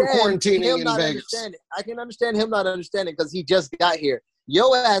said you were quarantining in Vegas. I can understand him not understanding because he just got here.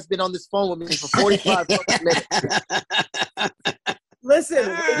 Yo has been on this phone with me for 45 minutes. Listen,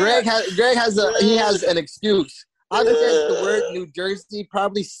 Greg has an excuse. I've said the word New Jersey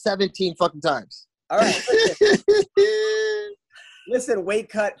probably 17 fucking times. All right. Listen, weight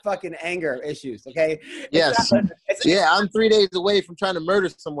cut fucking anger issues, okay? Yes. I'm 3 days away from trying to murder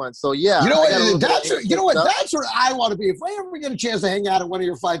someone. So, yeah. You know what? That's where I want to be. If I ever get a chance to hang out at one of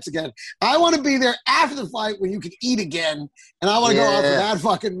your fights again, I want to be there after the fight when you can eat again. And I want to go out for that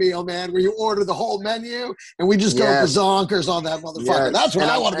fucking meal, man, where you order the whole menu and we just go bazonkers on that motherfucker. Yes. That's what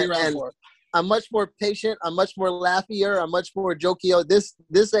I want to be around for. I'm much more patient. I'm much more laughier. I'm much more jokey. This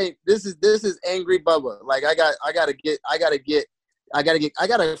is angry Bubba. Like I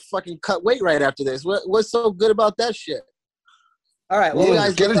gotta fucking cut weight right after this. What's so good about that shit? All right, well, you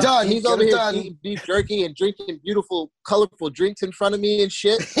guys get it done. He's over here eating beef jerky and drinking beautiful, colorful drinks in front of me and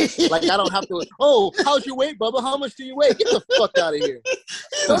shit. Like I don't have to. Oh, how's your weight, Bubba? How much do you weigh? Get the fuck out of here!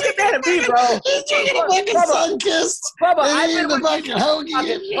 Don't get mad at me, bro. Bubba,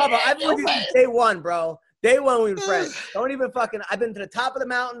 I've been with you since day one, bro. Day one we were friends. Don't even fucking. I've been to the top of the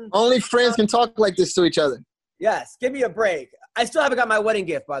mountain. Only friends can talk like this to each other. Yes, give me a break. I still haven't got my wedding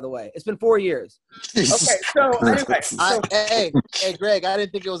gift, by the way. It's been 4 years. Okay, so anyway. Hey, Greg, I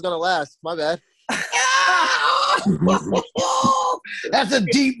didn't think it was going to last. My bad. That's a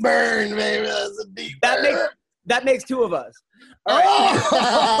deep burn, baby. That's a deep burn. That makes two of us. All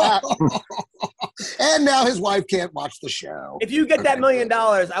right. And now his wife can't watch the show. If you get that $1 million,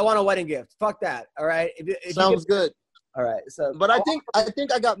 I want a wedding gift. Fuck that. All right. Sounds good. All right. So, but I think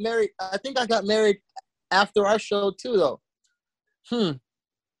I got married. I think I got married after our show too, though. Yeah,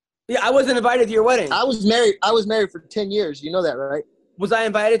 I wasn't invited to your wedding. I was married for 10 years. You know that, right? Was I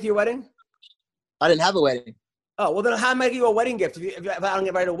invited to your wedding? I didn't have a wedding. Oh, well then how am I give you a wedding gift if I don't get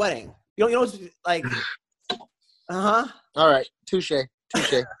invited to a wedding? You know, like, All right, touche. I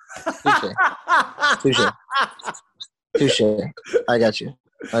got you.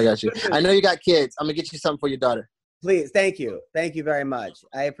 I know you got kids. I'm gonna get you something for your daughter. Please, thank you very much.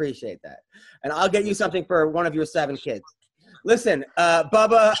 I appreciate that, and I'll get you something for one of your 7 kids. Listen,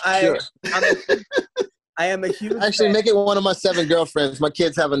 Bubba, Sure. I am a huge Actually, fan. Make it one of my 7 girlfriends. My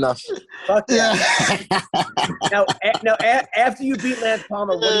kids have enough. Fuck yeah. now, after you beat Lance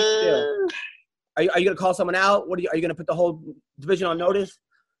Palmer, what do you do? Are you going to call someone out? Are you going to put the whole division on notice?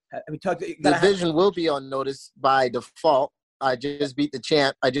 Have you talked to, the division will be on notice by default. I just beat the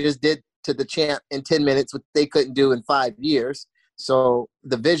champ. I just did to the champ in 10 minutes what they couldn't do in 5 years. So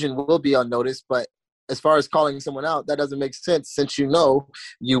the division will be on notice, but as far as calling someone out, that doesn't make sense since you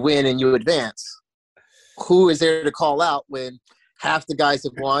win and you advance. Who is there to call out when half the guys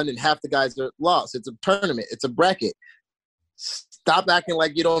have won and half the guys are lost? It's a tournament. It's a bracket. Stop acting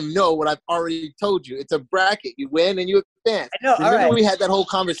like you don't know what I've already told you. It's a bracket. You win and you advance. I know. Remember we had that whole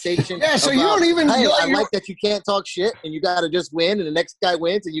conversation. Yeah, so about, you don't even. Hey, I like that you can't talk shit and you got to just win and the next guy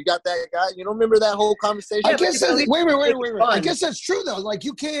wins and you got that guy. You don't remember that whole conversation? I guess that's, wait. I guess that's true though. Like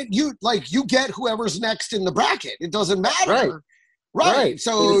you get whoever's next in the bracket. It doesn't matter. Right. Right.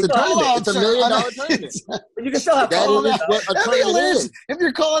 So it's a tournament. call It's a out- $1 million tournament. But you can still have That call is out. what a That'd be tournament hilarious is. if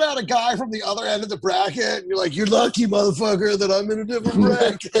you're calling out a guy from the other end of the bracket and you're like, "You're lucky, motherfucker, that I'm in a different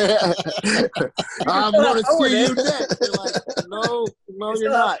bracket." I'm going to see you next. You're like, no, you're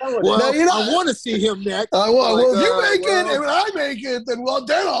not. Well, No, you're not. I want to see him next. Well, if you make well, it and I make it, then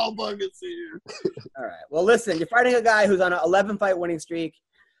I'll fucking see you. All right. Well, listen, you're fighting a guy who's on an 11-fight winning streak,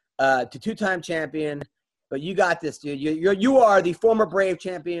 to two-time champion. But you got this, dude. You are the former Brave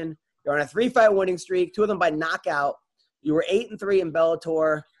champion. You're on a 3-fight winning streak, 2 of them by knockout. You were 8-3 in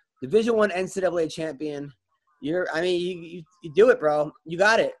Bellator, Division I NCAA champion. You do it, bro. You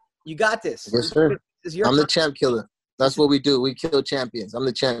got it. You got this. Yes, sir. I'm the champ killer. That's what we do. We kill champions. I'm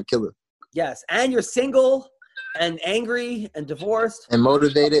the champ killer. Yes, and you're single and angry and divorced and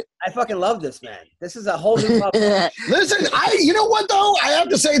motivated. I fucking love this, man. This is a whole new level. Listen, you know what though? I have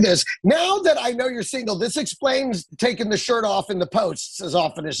to say this. Now that I know you're single, this explains taking the shirt off in the posts as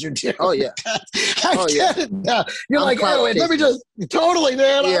often as you do. Oh yeah. I get it now. You're like, oh, wait, let me just totally,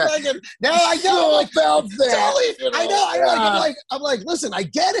 man. Yeah. Now I know. Like, felt that. Totally, I know. I'm like, listen, I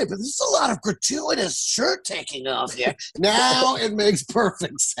get it, but this is a lot of gratuitous shirt taking off here. Now it makes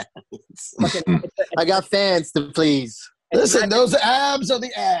perfect sense. I got fans to please. Listen, those abs are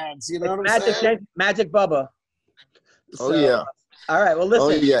the ads. You know what I'm saying? Magic Bubba. Oh, yeah. All right. Well, listen. Oh,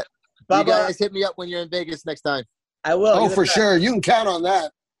 yeah. Bubba, you guys hit me up when you're in Vegas next time. I will. Oh, for sure. You can count on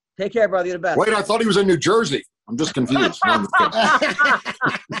that. Take care, brother. You're the best. Wait, I thought he was in New Jersey. I'm just confused.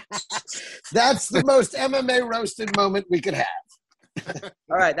 That's the most MMA roasted moment we could have.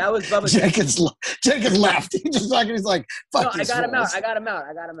 All right, that was Bubba. Jenkins left. He's like, fuck. No, I got him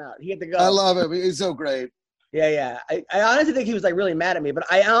out. He had to go. I love him. He's so great. Yeah. I honestly think he was like really mad at me, but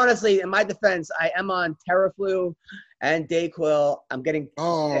I honestly, in my defense, I am on Terraflu and Dayquil. I'm getting.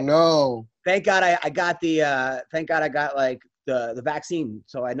 Oh no! Thank God I got the. Thank God I got like the vaccine,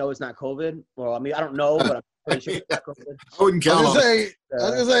 so I know it's not COVID. Well, I mean I don't know, but I'm pretty sure it's not COVID. I wouldn't count on it. I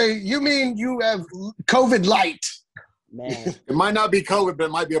was gonna say, you mean you have COVID light? Man, it might not be COVID, but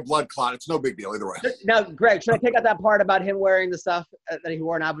it might be a blood clot. It's no big deal either way. Now, Greg, should I take out that part about him wearing the stuff that he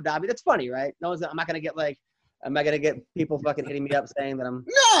wore in Abu Dhabi? That's funny, right? No, I'm not gonna get like. Am I gonna get people fucking hitting me up saying that I'm?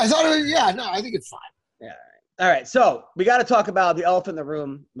 No, I think it's fine. Yeah. All right. So we got to talk about the elephant in the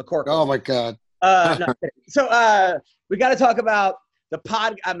room, McCorkle. Oh my God. So we got to talk about the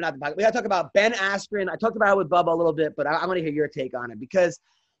pod. I'm not the pod. We got to talk about Ben Askren. I talked about it with Bubba a little bit, but I want to hear your take on it because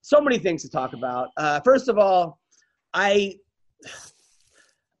so many things to talk about. First of all, after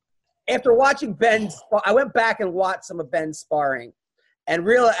watching I went back and watched some of Ben's sparring, and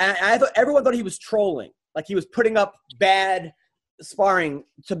I thought everyone thought he was trolling. Like he was putting up bad sparring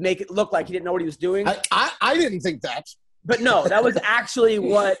to make it look like he didn't know what he was doing. I didn't think that. But no, that was actually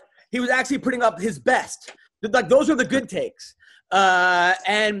what he was actually putting up his best. Like those were the good takes.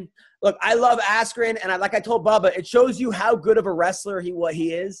 And look, I love Askren, and like I told Bubba, it shows you how good of a wrestler he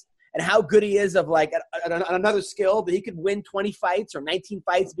is, and how good he is of like another skill that he could win 20 fights or 19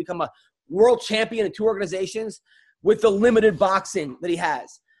 fights, become a world champion in 2 organizations with the limited boxing that he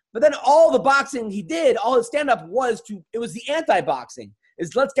has. But then all the boxing he did, all his stand-up it was the anti-boxing.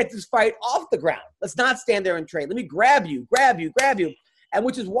 Is let's get this fight off the ground. Let's not stand there and trade. Let me grab you. And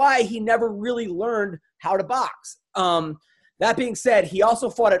which is why he never really learned how to box. That being said, he also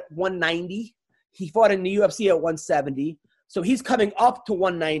fought at 190. He fought in the UFC at 170. So he's coming up to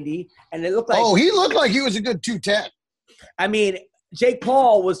 190. And it looked like... Oh, he looked like he was a good 210. I mean... Jake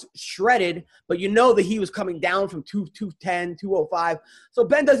Paul was shredded, but you know that he was coming down from 210, 205. So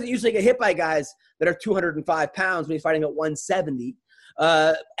Ben doesn't usually get hit by guys that are 205 pounds when he's fighting at 170.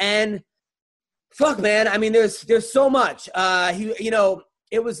 And fuck, man, I mean, there's so much. I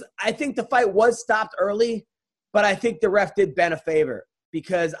think the fight was stopped early, but I think the ref did Ben a favor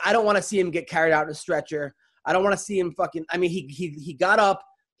because I don't want to see him get carried out in a stretcher. I don't want to see him he got up,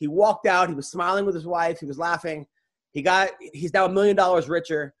 he walked out, he was smiling with his wife, he was laughing. He's now $1 million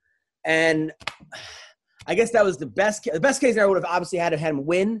richer, and I guess that was the best case scenario. Would have obviously had him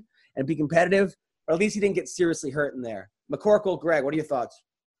win and be competitive, but at least he didn't get seriously hurt in there. McCorkle, Greg, what are your thoughts?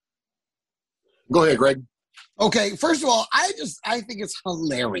 Go ahead, Greg. Okay, first of all, I think it's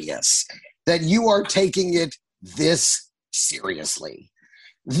hilarious that you are taking it this seriously.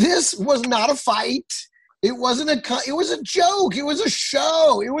 This was not a fight. It wasn't it was a joke. It was a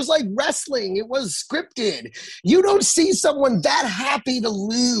show. It was like wrestling. It was scripted. You don't see someone that happy to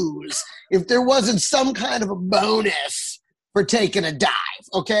lose if there wasn't some kind of a bonus for taking a dive,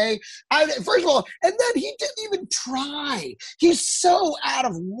 okay? First of all, and then he didn't even try. He's so out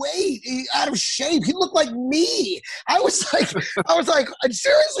of weight, out of shape. He looked like me. I was like,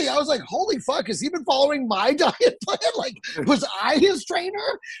 seriously, I was like, holy fuck, has he been following my diet plan? Like, was I his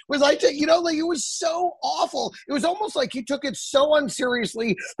trainer? Was I, like, it was so awful. It was almost like he took it so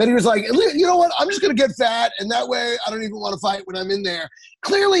unseriously that he was like, you know what, I'm just going to get fat, and that way I don't even want to fight when I'm in there.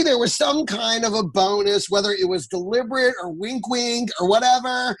 Clearly, there was some kind of a bonus, whether it was deliberate or wink or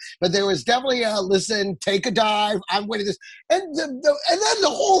whatever, but there was definitely a listen, take a dive, I'm winning this. And then the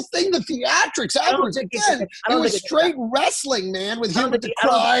whole thing, the theatrics afterwards, again, it was straight wrestling, man, with him with the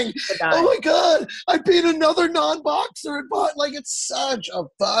crying, oh my God, I beat another non-boxer, but like, it's such a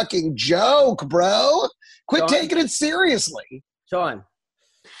fucking joke, bro. Quit taking it seriously. Sean.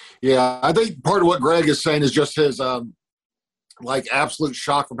 Yeah, I think part of what Greg is saying is just his like absolute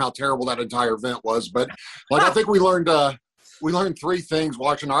shock from how terrible that entire event was. But like, I think we learned three things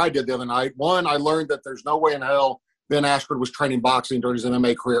watching I did the other night. One, I learned that there's no way in hell Ben Askren was training boxing during his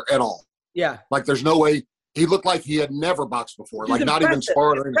MMA career at all. Yeah. Like, there's no way. He looked like he had never boxed before. Like, not even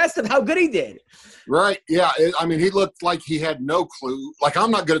sparred. Impressive how good he did. Right. Yeah. I mean, he looked like he had no clue. Like, I'm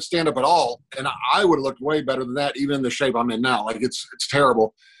not good at stand-up at all, and I would have looked way better than that, even in the shape I'm in now. Like, it's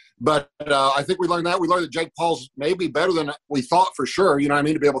terrible. But I think we learned that. We learned that Jake Paul's maybe better than we thought for sure, you know what I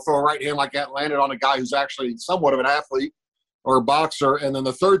mean, to be able to throw a right hand like that, landed on a guy who's actually somewhat of an athlete or a boxer. And then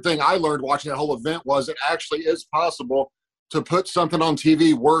the third thing I learned watching that whole event was it actually is possible to put something on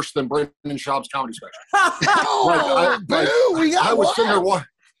TV worse than Brendan Schaub's comedy special. I was sitting there,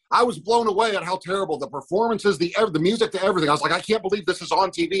 I was blown away at how terrible the performances, the music, the everything. I was like, I can't believe this is on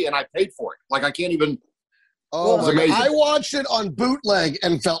TV and I paid for it. Like, I can't even. Oh, my God. I watched it on bootleg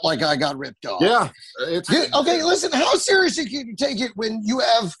and felt like I got ripped off. Yeah. Okay, listen, how seriously can you take it when you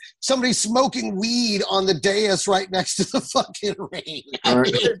have somebody smoking weed on the dais right next to the fucking ring?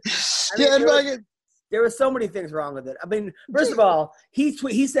 There were so many things wrong with it. I mean, first of all,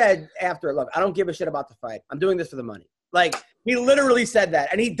 he said after, look, I don't give a shit about the fight. I'm doing this for the money. Like, he literally said that,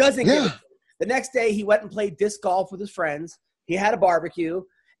 and he doesn't give a shit. The next day, he went and played disc golf with his friends. He had a barbecue.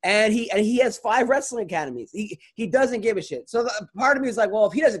 And he has 5 wrestling academies. He doesn't give a shit. So part of me is like, well,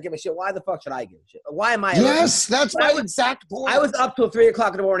 if he doesn't give a shit, why the fuck should I give a shit? Why am I? Yes, that's my exact point. I was up till 3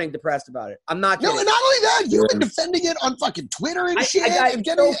 o'clock in the morning depressed about it. I'm not kidding. No, and not only that, you've been defending it on fucking Twitter and shit. And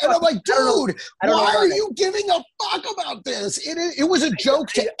I'm like, dude, why are you giving a fuck about this? It was a joke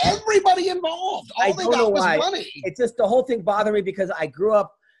to everybody involved. All they got was money. It's just the whole thing bothered me because I grew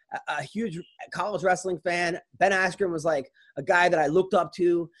up a huge college wrestling fan. Ben Askren was like a guy that I looked up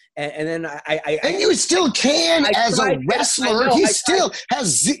to, and then and you still can as a wrestler. He still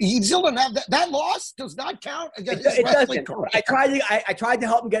doesn't have that loss does not count against his wrestling career. I tried to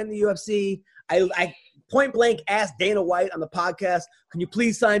help him get in the UFC. I point blank asked Dana White on the podcast, can you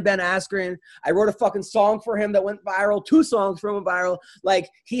please sign Ben Askren? I wrote a fucking song for him that went viral, 2 songs from him viral. Like,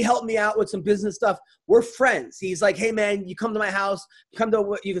 he helped me out with some business stuff. We're friends. He's like, hey man, you come to my house,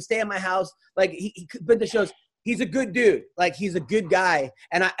 you can stay at my house. Like, he been to shows. He's a good dude. Like, he's a good guy.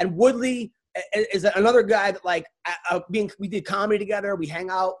 And Woodley is another guy that, like, we did comedy together. We hang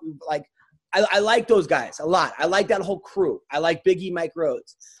out. Like, I like those guys a lot. I like that whole crew. I like Big E, Mike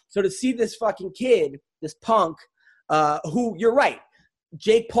Rhodes. So to see this fucking kid, this punk, who, you're right,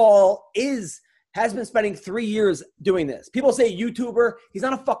 Jake Paul has been spending 3 years doing this. People say YouTuber. He's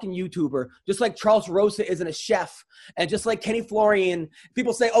not a fucking YouTuber. Just like Charles Rosa isn't a chef. And just like Kenny Florian,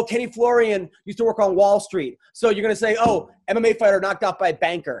 people say, oh, Kenny Florian used to work on Wall Street. So you're going to say, oh, MMA fighter knocked out by a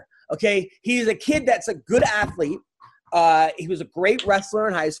banker. Okay? He's a kid that's a good athlete. He was a great wrestler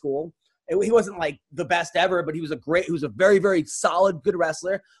in high school. He wasn't like the best ever, but he was a very, very solid, good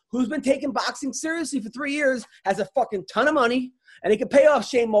wrestler who's been taking boxing seriously for 3 years, has a fucking ton of money, and he can pay off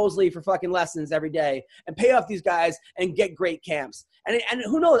Shane Mosley for fucking lessons every day and pay off these guys and get great camps. And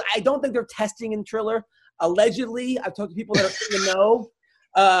who knows? I don't think they're testing in Triller. Allegedly, I've talked to people that are in the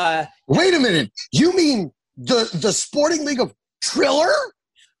know. Wait a minute. You mean the Sporting League of Triller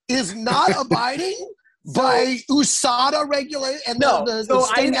is not abiding by USADA regulation and the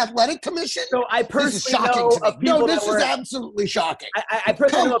State Athletic Commission? So I personally know of people this is absolutely shocking. I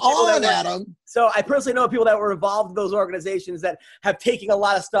personally know of people Adam. So I personally know people that were involved in those organizations that have taken a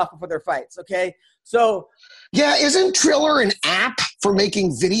lot of stuff before their fights, okay? So yeah, isn't Triller an app for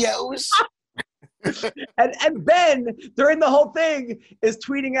making videos? and Ben, during the whole thing, is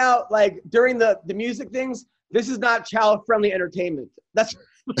tweeting out, like, during the music things, this is not child-friendly entertainment. That's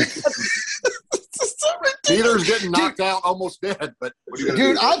Peter's getting knocked out, almost dead. But what are you gonna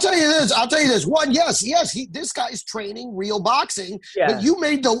Dude, do? I'll tell you this. One, yes, this guy's training real boxing. Yeah. But you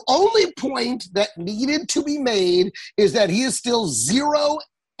made the only point that needed to be made is that he is still 0-0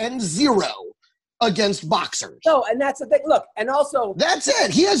 against boxers. No, and that's the thing. Look, and also That's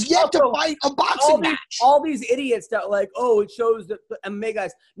it. He has yet to fight a boxing match. All these idiots that are like, oh, it shows that the MMA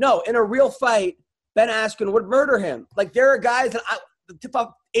guys. No, in a real fight, Ben Askren would murder him. Like, there are guys that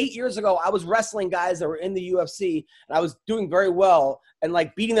 8 years ago, I was wrestling guys that were in the UFC, and I was doing very well and,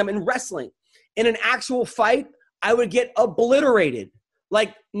 like, beating them in wrestling. In an actual fight, I would get obliterated,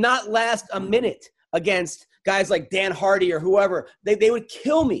 like, not last a minute against guys like Dan Hardy or whoever. They would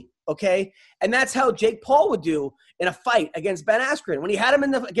kill me, okay? And that's how Jake Paul would do in a fight against Ben Askren. When he had him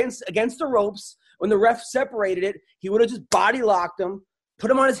against the ropes, when the ref separated it, he would have just body locked him, put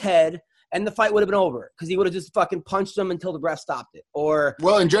him on his head, and the fight would have been over because he would have just fucking punched him until the ref stopped it. Or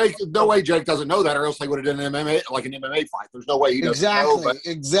and Jake, no way Jake doesn't know that, or else they would have done an MMA fight. There's no way he doesn't know.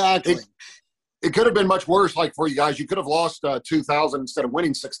 Exactly. It could have been much worse. Like for you guys, you could have lost $2,000 instead of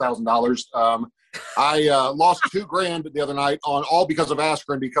winning $6,000. I lost $2,000 the other night on all because of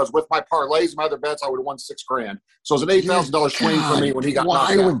Askren. Because with my parlays and my other bets, I would have won $6,000. So it was an $8,000 swing for me when he got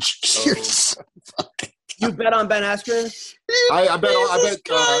knocked out. You bet on Ben Askren? I bet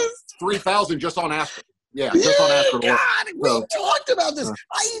 3,000 just on Askren. Yeah, just on Askren. God, we talked about this.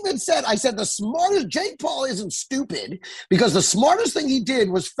 I said the smartest, Jake Paul isn't stupid because the smartest thing he did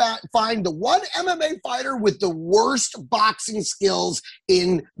was find the one MMA fighter with the worst boxing skills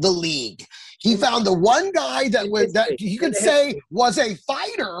in the league. He found the one guy that he could say was a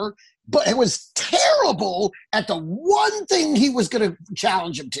fighter, but it was terrible at the one thing he was going to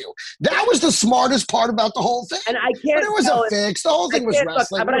challenge him to. That was the smartest part about the whole thing. And I can't. But it was a fix. The whole thing was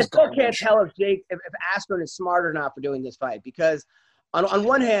wrestling. But I still can't tell if Askren is smart or not for doing this fight because on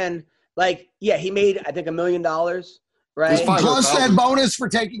one hand, like, yeah, he made I think $1 million, right? Plus that bonus for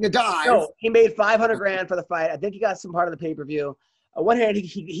taking a dive. No, he made $500,000 for the fight. I think he got some part of the pay-per-view. On one hand,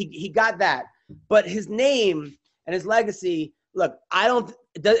 he got that, but his name and his legacy. Look,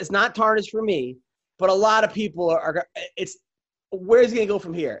 it's not tarnished for me, but a lot of people are. Where's he gonna go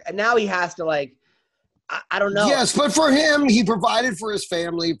from here? And now he has to I don't know. Yes, but for him, he provided for his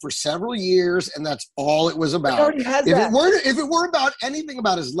family for several years, and that's all it was about. He already has that. If it were about anything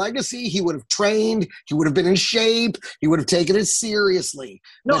about his legacy, he would have trained. He would have been in shape. He would have taken it seriously.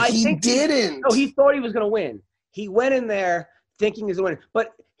 No, but he didn't. No, he thought he was gonna win. He went in there thinking he's gonna win,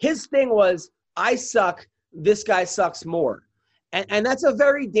 but his thing was, I suck. This guy sucks more. And that's a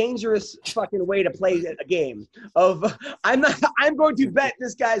very dangerous fucking way to play a game of I'm going to bet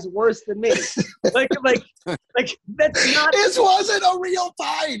this guy's worse than me. Like that's not. This wasn't a real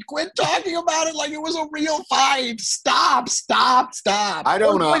fight. Quit talking about it like it was a real fight. Stop. I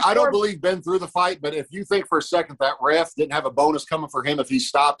don't believe Ben threw the fight, but if you think for a second that ref didn't have a bonus coming for him if he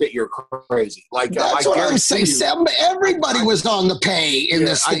stopped it, you're crazy. Like that's what I'm saying. Everybody was on the pay in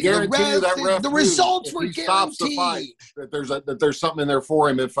this thing. I guarantee you that ref the results were guaranteed. Stops the fight, that there's something in there for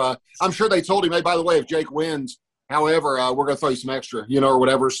him. If I'm sure they told him, hey, by the way, if Jake wins, however, we're going to throw you some extra, or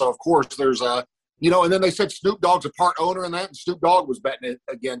whatever. So of course there's and then they said Snoop Dogg's a part owner in that, and Snoop Dogg was betting it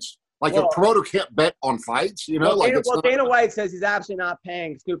against. Like a promoter can't bet on fights, Dana White says he's absolutely not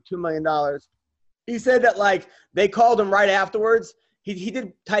paying Snoop $2 million. He said that they called him right afterwards. He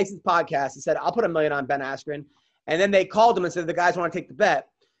did Tyson's podcast. He said, I'll put $1 million on Ben Askren. And then they called him and said, the guys want to take the bet.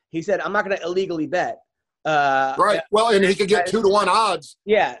 He said, I'm not going to illegally bet. Right. Well, and he could get 2-to-1 odds.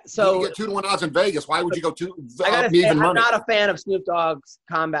 Yeah. So you get 2-to-1 odds in Vegas. Why would you go I'm not a fan of Snoop Dogg's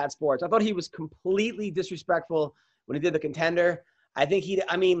combat sports. I thought he was completely disrespectful when he did The Contender. I think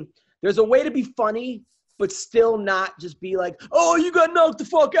there's a way to be funny, but still not just be like, oh, you got knocked the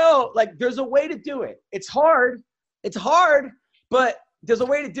fuck out. Like, there's a way to do it. It's hard, but there's a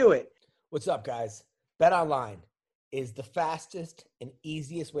way to do it. What's up, guys? BetOnline is the fastest and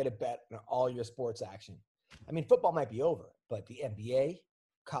easiest way to bet on all your sports action. Football might be over, but the NBA,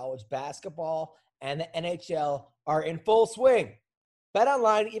 college basketball, and the NHL are in full swing.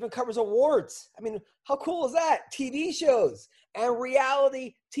 BetOnline even covers awards. How cool is that? TV shows and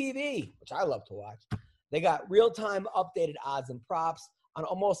reality TV, which I love to watch. They got real-time updated odds and props on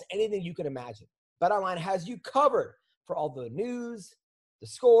almost anything you can imagine. BetOnline has you covered for all the news, the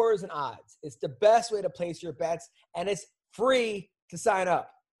scores, and odds. It's the best way to place your bets, and it's free to sign up.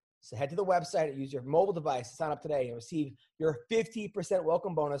 So head to the website and use your mobile device to sign up today and receive your 50%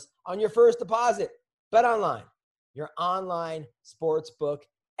 welcome bonus on your first deposit. BetOnline, your online sportsbook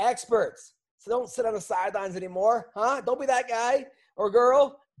experts. So don't sit on the sidelines anymore, huh? Don't be that guy or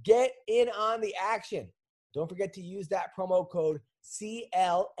girl. Get in on the action. Don't forget to use that promo code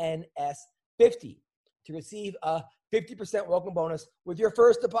CLNS 50 to receive a 50% welcome bonus with your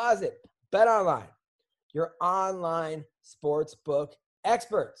first deposit. Bet Online, your online sportsbook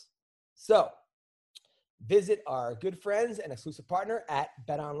experts. So visit our good friends and exclusive partner at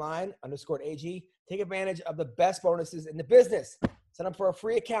betonline_AG. Take advantage of the best bonuses in the business. Sign up for a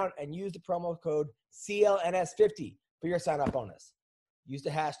free account and use the promo code CLNS50 for your sign-up bonus. Use the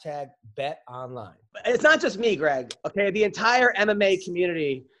hashtag BetOnline. It's not just me, Greg. Okay, the entire MMA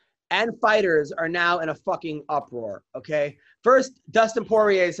community and fighters are now in a fucking uproar. Okay, first Dustin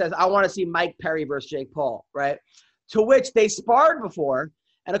Poirier says, "I want to see Mike Perry versus Jake Paul." Right, to which they sparred before,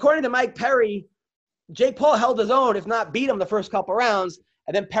 and according to Mike Perry, Jake Paul held his own, if not beat him the first couple rounds,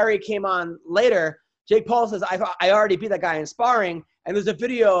 and then Perry came on later. Jake Paul says, I already beat that guy in sparring, and there's a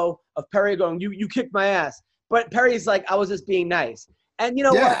video of Perry going, you kicked my ass. But Perry's like, I was just being nice. And you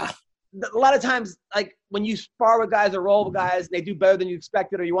know what? A lot of times, like, when you spar with guys or roll with guys, and they do better than you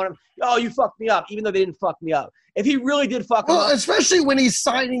expected, or you want them, oh, you fucked me up, even though they didn't fuck me up. If he really did fuck him up. Especially when he's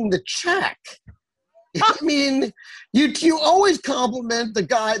signing the check. I mean, you always compliment the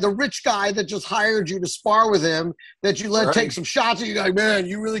guy, the rich guy that just hired you to spar with him, that you let take some shots, and you're like, man,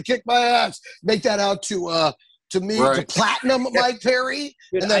 you really kicked my ass. Make that out to me, to platinum Mike Perry,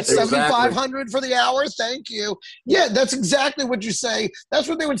 and that's $7,500 for the hour. Thank you. Yeah, that's exactly what you say. That's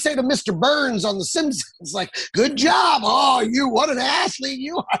what they would say to Mr. Burns on The Simpsons. Like, good job. Oh, what an athlete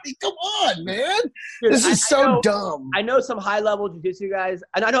you are. I mean, come on, man. Dude, this is so dumb. I know some high-level jiu-jitsu guys.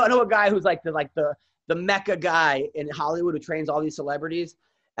 And I know a guy who's like the mecca guy in Hollywood who trains all these celebrities.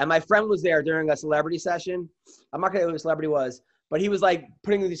 And my friend was there during a celebrity session. I'm not going to know who the celebrity was, but he was like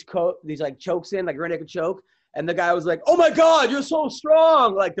putting these like chokes in, like a rear naked choke. And the guy was like, oh my God, you're so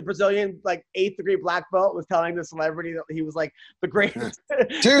strong. Like the Brazilian, like 8th degree black belt was telling the celebrity that he was like the greatest.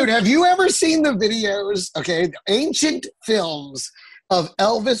 Dude, have you ever seen the videos, ancient films of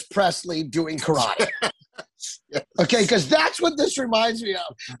Elvis Presley doing karate? Okay, because that's what this reminds me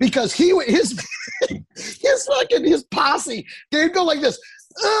of. Because his posse, they'd go like this,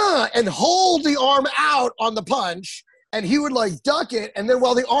 and hold the arm out on the punch, and he would like duck it, and then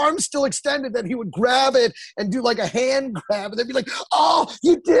while the arm's still extended, then he would grab it and do like a hand grab, and they'd be like, "Oh,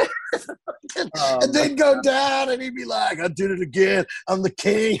 you did!" And they'd go down, and he'd be like, "I did it again. I'm the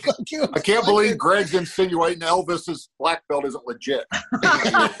king." I can't believe Greg's insinuating Elvis's black belt isn't legit.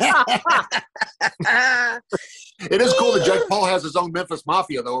 It is cool that Jake Paul has his own Memphis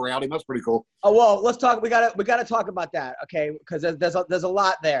Mafia though around him. That's pretty cool. Oh well, let's talk. We gotta talk about that, okay? Because there's a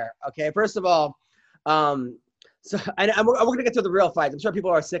lot there. Okay, first of all, so we're gonna get to the real fights. I'm sure people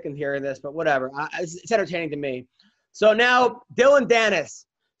are sick of hearing this, but whatever. It's entertaining to me. So now Dylan Dennis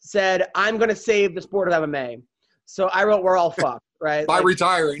said, "I'm gonna save the sport of MMA." So I wrote, "We're all fucked," right? By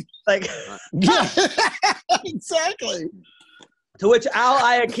retiring. Like, yeah, exactly. To which Al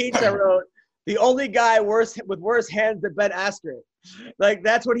Iaquinta wrote, "The only guy with worse hands than Ben Askren." Like,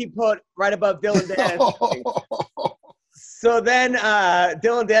 that's what he put right above Dylan Dennis. So then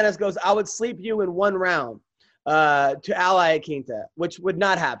Dylan Dennis goes, "I would sleep you in one round," to Al Iaquinta, which would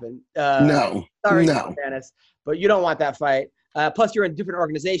not happen. No. Dylan Dennis, but you don't want that fight. Plus, you're in different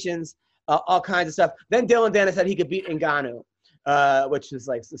organizations, all kinds of stuff. Then Dylan Dennis said he could beat Ngannou, which is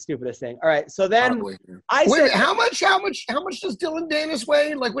like the stupidest thing. All right, so then I said, wait, how much does Dylan Dennis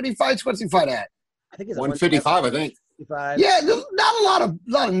weigh? Like when he fights, what's he fight at? I think it's 155. I think. 155. Yeah, there's not a lot of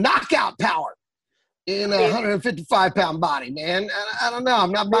knockout power in a 155-pound body, man. I don't know.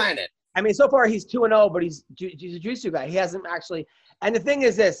 I'm not buying it. I mean, so far he's 2-0, but he's a jiu-jitsu guy. He hasn't actually. And the thing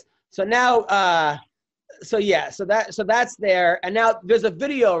is this. So now, so that's there. And now there's a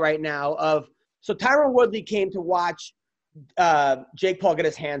video right now of. So Tyron Woodley came to watch Jake Paul get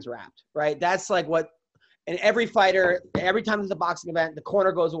his hands wrapped. Right. That's like what. And every fighter, every time there's a boxing event, the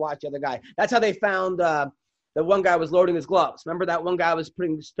corner goes to watch the other guy. That's how they found the one guy was loading his gloves. Remember that one guy was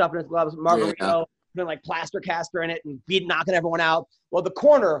putting stuff in his gloves, Margarito. Yeah. Putting like plaster caster in it and knocking everyone out. Well, the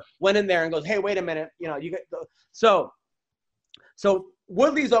corner went in there and goes, "Hey, wait a minute, you get so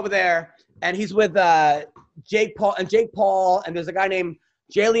Woodley's over there and he's with Jake Paul, and there's a guy named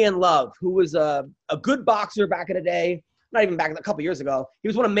Jalen Love who was a good boxer back in the day, not even back a couple years ago. He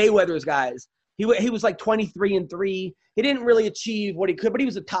was one of Mayweather's guys. He was like 23-3. He didn't really achieve what he could, but he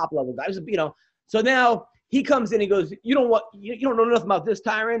was a top level guy. So now he comes in, he goes, you don't know nothing about this,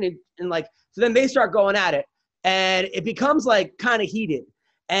 Tyron, and like. So then they start going at it, and it becomes like kind of heated.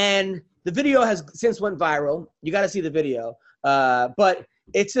 And the video has since went viral. You got to see the video. But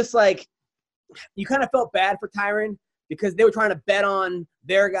it's just like you kind of felt bad for Tyron because they were trying to bet on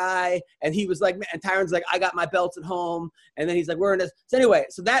their guy, and he was like, and Tyron's like, I got my belts at home, and then he's like, we're in this. So anyway,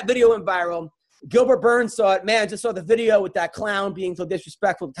 so that video went viral. Gilbert Burns saw it. Man, just saw the video with that clown being so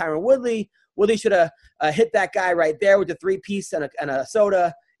disrespectful to Tyron Woodley. Woodley should have hit that guy right there with the 3-piece and a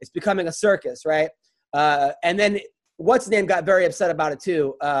soda. It's becoming a circus, right? And then what's his name got very upset about it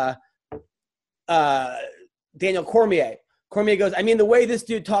too. Daniel Cormier. Cormier goes, I mean, the way this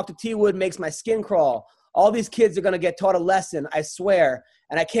dude talked to T. Wood makes my skin crawl. All these kids are going to get taught a lesson, I swear,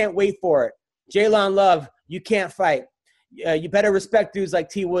 and I can't wait for it. Jalen Love, you can't fight. You better respect dudes like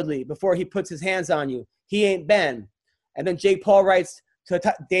T. Woodley before he puts his hands on you. He ain't Ben. And then Jake Paul writes to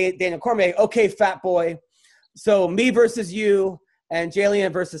Daniel Cormier, okay, fat boy. So me versus you and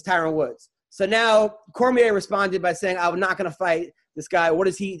Jalen versus Tyron Woods. So now Cormier responded by saying, I'm not going to fight this guy. What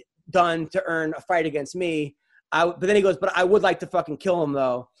has he done to earn a fight against me? But then he goes, but I would like to fucking kill him,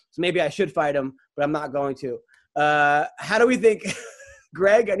 though. So maybe I should fight him, but I'm not going to. How do we think,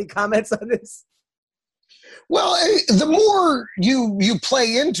 Greg, any comments on this? Well, the more you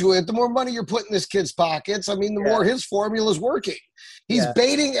play into it, the more money you're putting in this kid's pockets. I mean, the more his formula is working. He's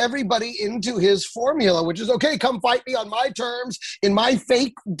baiting everybody into his formula, which is, okay, come fight me on my terms, in my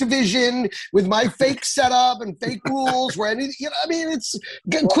fake division, with my fake setup and fake rules. Where it's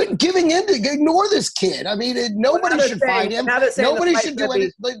quit giving in to ignore this kid. I mean, nobody should fight him. Nobody should do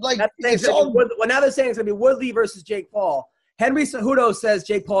anything. Now they're saying it's going to be Woodley versus Jake Paul. Henry Cejudo says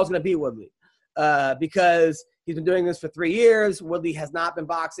Jake Paul's going to beat Woodley because he's been doing this for 3 years. Woodley has not been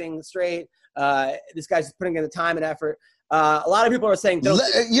boxing straight. This guy's just putting in the time and effort. A lot of people are saying,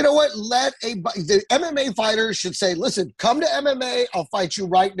 you know what? The MMA fighters should say, listen, come to MMA. I'll fight you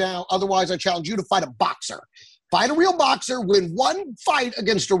right now. Otherwise, I challenge you to fight a boxer. Fight a real boxer, win one fight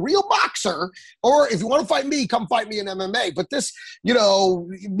against a real boxer, or if you want to fight me, come fight me in MMA. But this,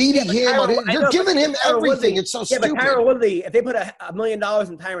 meeting him, you're giving him everything. Woodley, it's so stupid. But Tyron Woodley, if they put $1 million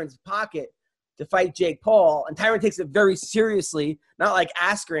in Tyron's pocket to fight Jake Paul, and Tyron takes it very seriously, not like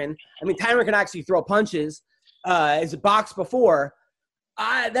Askren. I mean, Tyron can actually throw punches. Has boxed before.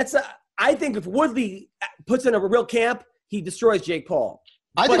 I think if Woodley puts in a real camp, he destroys Jake Paul.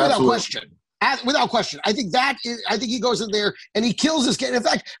 I think without question. Without question. I think he goes in there and he kills this kid. In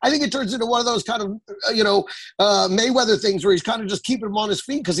fact, I think it turns into one of those kind of, Mayweather things where he's kind of just keeping him on his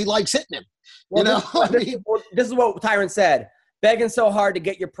feet because he likes hitting him. Well, this is what Tyron said. Begging so hard to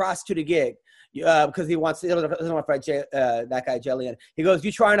get your prostitute gig. Because he doesn't want to fight that guy, Jillian. He goes,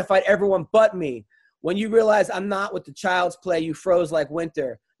 you trying to fight everyone but me. When you realize I'm not with the child's play, you froze like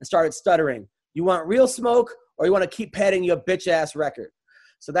winter and started stuttering. You want real smoke or you want to keep padding your bitch-ass record?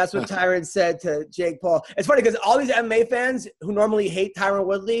 So that's what Tyron said to Jake Paul. It's funny because all these MMA fans who normally hate Tyron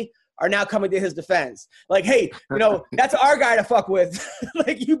Woodley are now coming to his defense. Like, hey, that's our guy to fuck with.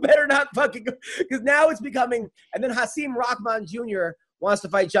 Like, you better not fucking go. Because now it's becoming – and then Hasim Rahman Jr. wants to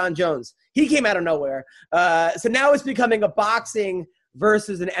fight John Jones. He came out of nowhere. So now it's becoming a boxing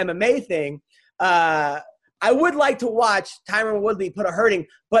versus an MMA thing. I would like to watch Tyron Woodley put a hurting.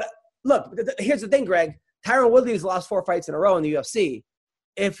 But, look, here's the thing, Greg. Tyron Woodley has lost 4 fights in a row in the UFC.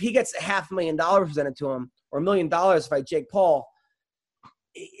 If he gets $500,000 presented to him or $1 million to fight Jake Paul.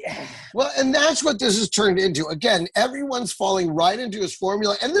 Well, and that's what this has turned into. Again, everyone's falling right into his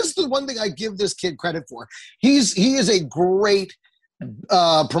formula. And this is the one thing I give this kid credit for. He is a great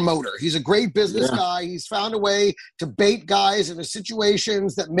promoter. He's a great business guy. He's found a way to bait guys into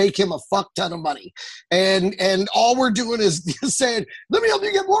situations that make him a fuck ton of money. And all we're doing is saying, let me help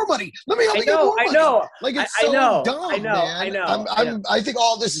you get more money. Let me help you get more money. I know. Like, it's so dumb, man. I know. I think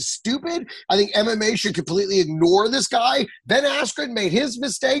all this is stupid. I think MMA should completely ignore this guy. Ben Askren made his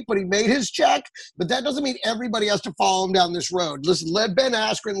mistake, but he made his check. But that doesn't mean everybody has to follow him down this road. Listen, let Ben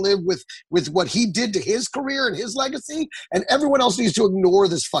Askren live with what he did to his career and his legacy, and everyone else needs to ignore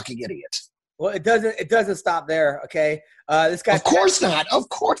this fucking idiot. Well, it doesn't stop there, okay? This guy. Of course not.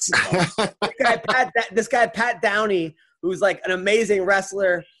 This guy Pat Downey, who's like an amazing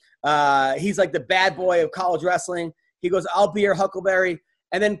wrestler. He's like the bad boy of college wrestling. He goes, "I'll be your Huckleberry."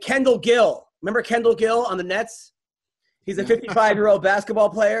 And then Kendall Gill. Remember Kendall Gill on the Nets? He's a 55-year-old basketball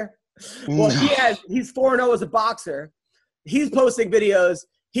player. Well, he's 4-0 as a boxer. He's posting videos.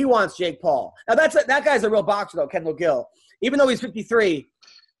 He wants Jake Paul. Now that guy's a real boxer though, Kendall Gill. Even though he's 53,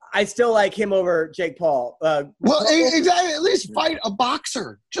 I still like him over Jake Paul. Well, exactly. At least fight a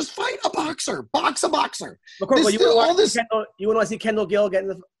boxer. Just fight a boxer. Box a boxer. McCorkle, you want to see Kendall Gill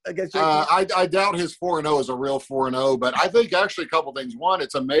getting against Jake Paul? I doubt his 4-0 is a real 4-0, but I think actually a couple things. One,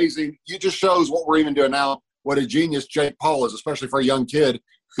 it's amazing. It just shows what we're even doing now, what a genius Jake Paul is, especially for a young kid,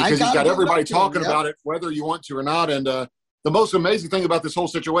 because he's got everybody talking about it, whether you want to or not. And the most amazing thing about this whole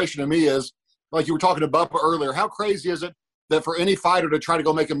situation to me is, like you were talking to Bubba earlier, how crazy is it that for any fighter to try to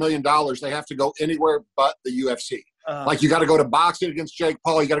go make $1 million, they have to go anywhere but the UFC. Like you got to go to boxing against Jake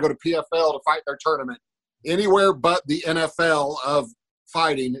Paul. You got to go to PFL to fight their tournament. Anywhere but the NFL of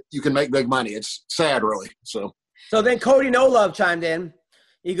fighting, you can make big money. It's sad, really. So then Cody No Love chimed in.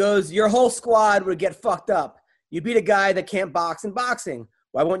 He goes, your whole squad would get fucked up. You beat a guy that can't box in boxing.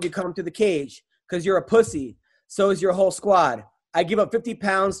 Why won't you come to the cage? Because you're a pussy. So is your whole squad. I give up 50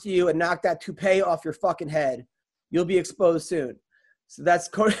 pounds to you and knock that toupee off your fucking head. You'll be exposed soon. So that's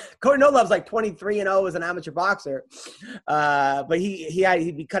Cody. Cody No Love's like 23-0 as an amateur boxer, but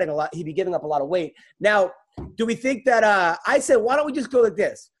he'd be cutting a lot. He'd be giving up a lot of weight. Now, do we think that? I said, why don't we just go like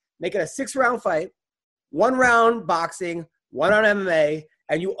this? Make it a 6-round fight, 1 round boxing, 1 round MMA,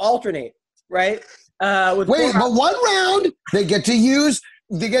 and you alternate, right? But 1 round they get to use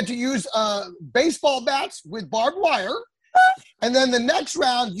baseball bats with barbed wire. And then the next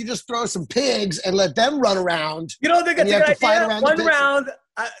round, you just throw some pigs and let them run around. You don't think it's a good idea? 1 round.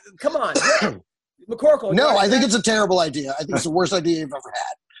 Come on. McCorkle. No, I think it's a terrible idea. I think it's the worst idea you've ever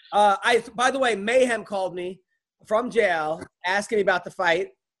had. By the way, Mayhem called me from jail asking me about the fight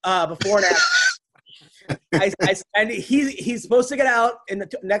before and after. And he's supposed to get out in the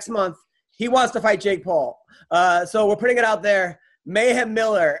next month. He wants to fight Jake Paul. So we're putting it out there. Mayhem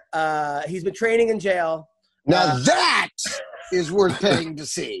Miller, he's been training in jail. Now that is worth paying to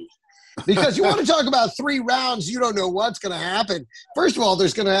see. Because you want to talk about 3 rounds, you don't know what's going to happen. First of all,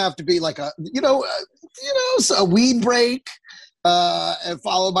 there's going to have to be like a weed break, and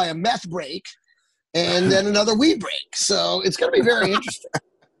followed by a meth break, and then another weed break. So it's going to be very interesting.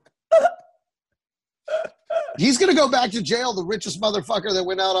 He's going to go back to jail, the richest motherfucker that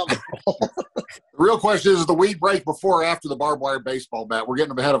went out on parole. The real question is the weed break before or after the barbed wire baseball bat? We're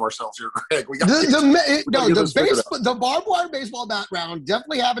getting ahead of ourselves here, Greg. The barbed wire baseball bat round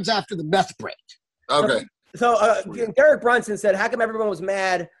definitely happens after the meth break. Okay. So Derek Brunson said, how come everyone was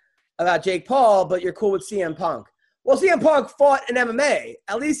mad about Jake Paul, but you're cool with CM Punk? Well, CM Punk fought in MMA.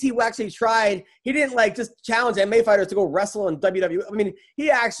 At least he actually tried. He didn't just challenge MMA fighters to go wrestle in WWE. I mean, he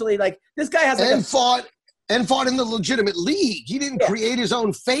actually this guy has fought in the legitimate league. He didn't create his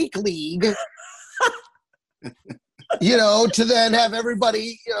own fake league. To then have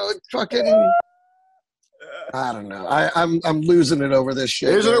everybody, fucking. I don't know. I'm losing it over this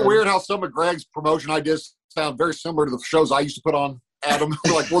shit. Isn't it weird how some of Greg's promotion ideas sound very similar to the shows I used to put on, Adam?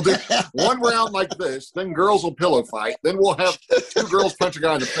 We're we'll do 1 round like this, then girls will pillow fight, then we'll have 2 girls punch a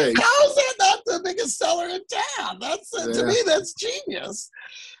guy in the face. How is that not the biggest seller in town? To me, that's genius.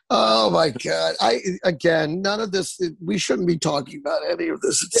 Oh my God! None of this. We shouldn't be talking about any of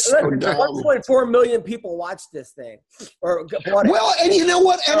this. It's so dumb. 1.4 million people watched this thing. Well, and you know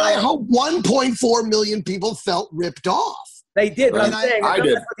what? And I hope 1.4 million people felt ripped off. They did. But And I'm saying I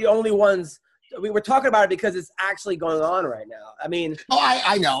did. We're the only ones. We were talking about it because it's actually going on right now. I mean,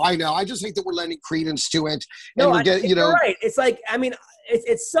 I know. I just think that we're lending credence to it. No, you're right. It's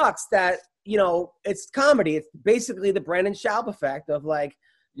it sucks that it's comedy. It's basically the Brandon Schaub effect of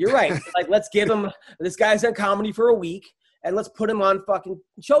you're right. Let's give him this guy's done comedy for a week and let's put him on fucking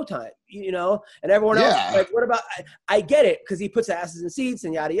Showtime, and everyone else is what about, I get it. Cause he puts asses in seats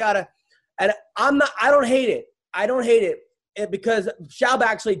and yada, yada. And I don't hate it. Because Schaub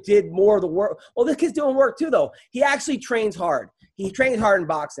actually did more of the work. Well, this kid's doing work too, though. He actually trains hard. He trains hard in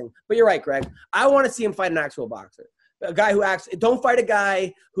boxing. But you're right, Greg. I want to see him fight an actual boxer. A guy who don't fight a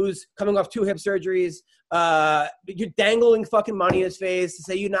guy who's coming off 2 hip surgeries. You're dangling fucking money in his face to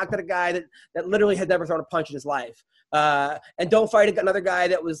say you knocked out a guy that literally had never thrown a punch in his life. And don't fight another guy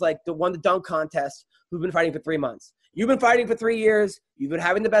that was won the dunk contest who's been fighting for 3 months. You've been fighting for 3 years. You've been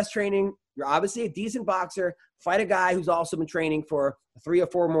having the best training. You're obviously a decent boxer. Fight a guy who's also been training for 3 or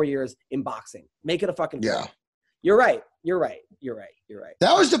 4 more years in boxing. Make it a fucking fight. You're right.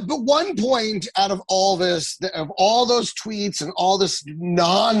 That was the one point out of all this, of all those tweets and all this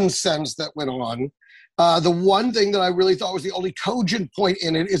nonsense that went on. The one thing that I really thought was the only cogent point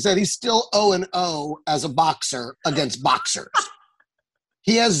in it is that he's still 0-0 as a boxer against boxers.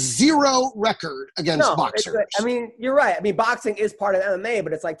 He has 0 record against boxers. I mean, you're right. I mean, boxing is part of MMA,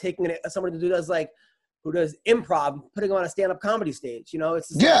 but it's like taking somebody who does improv, putting him on a stand-up comedy stage.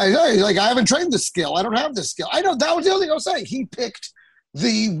 It's I haven't trained this skill. I don't have this skill. I know that was the other thing I was saying. He picked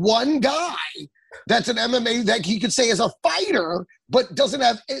the one guy that's an MMA that he could say is a fighter, but doesn't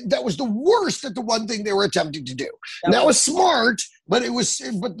have. That was the worst at the one thing they were attempting to do. That was smart, but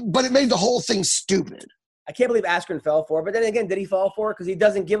it made the whole thing stupid. I can't believe Askren fell for it. But then again, did he fall for it? Because he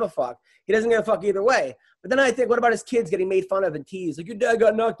doesn't give a fuck. He doesn't give a fuck either way. But then I think, what about his kids getting made fun of and teased? Your dad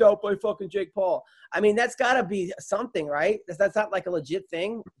got knocked out by fucking Jake Paul. I mean, that's got to be something, right? That's not a legit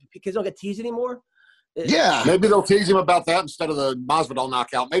thing. Kids don't get teased anymore. Yeah. Maybe they'll tease him about that instead of the Masvidal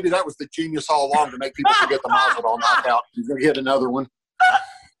knockout. Maybe that was the genius all along to make people forget the Masvidal knockout. He's going to get another one.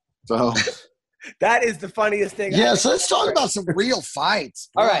 So That is the funniest thing. Yeah, so let's talk about some real fights.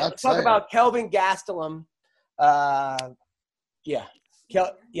 All right, let's talk about Kelvin Gastelum. I'm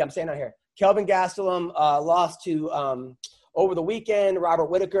saying out here. Kelvin Gastelum lost to over the weekend, Robert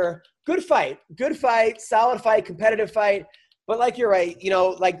Whittaker. Good fight, solid fight, competitive fight. But like you're right,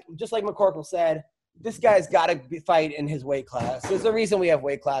 just like McCorkle said, this guy's got to fight in his weight class. There's a reason we have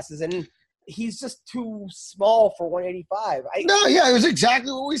weight classes, and he's just too small for 185. It was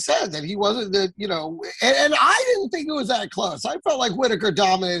exactly what we said, that he wasn't and I didn't think it was that close. I felt like Whittaker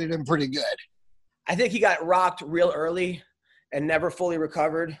dominated him pretty good. I think he got rocked real early and never fully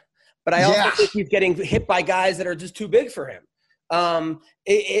recovered. But I also think he's getting hit by guys that are just too big for him.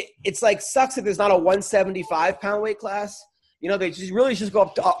 It's like sucks if there's not a 175-pound weight class. They just go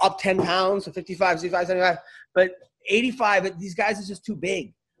up 10 pounds, so 55, 65, 75. But 85, these guys are just too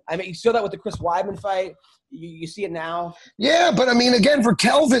big. I mean, you saw that with the Chris Weidman fight. You see it now. Yeah, but I mean, again, for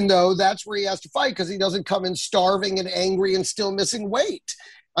Kelvin, though, that's where he has to fight because he doesn't come in starving and angry and still missing weight.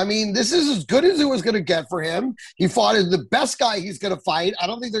 I mean, this is as good as it was going to get for him. He fought as the best guy he's going to fight. I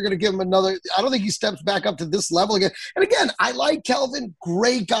don't think they're going to give him another – I don't think he steps back up to this level again. And again, I like Kelvin.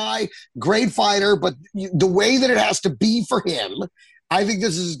 Great guy, great fighter. But the way that it has to be for him, I think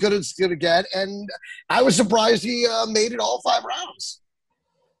this is as good as it's going to get. And I was surprised he made it all 5 rounds.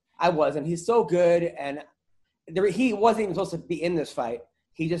 I wasn't. He's so good. And he wasn't even supposed to be in this fight.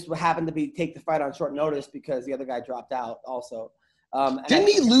 He just happened to take the fight on short notice because the other guy dropped out also. Didn't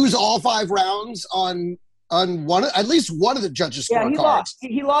he lose all 5 rounds on one, at least one of the judges' scorecards? He lost.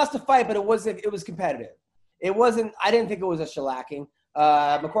 He lost the fight, but it was competitive. It wasn't. I didn't think it was a shellacking.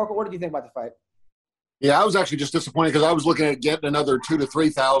 McCorkle, what did you think about the fight? Yeah, I was actually just disappointed because I was looking at getting another 2,000 to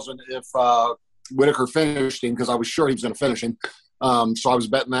 3,000 if Whittaker finished him because I was sure he was going to finish him. So I was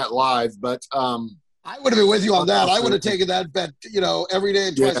betting that live, but I would have been with you on that. I would have taken that bet, every day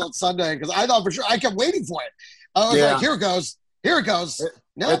and twice on Sunday because I thought for sure I kept waiting for it. I was like, here it goes. Here it goes.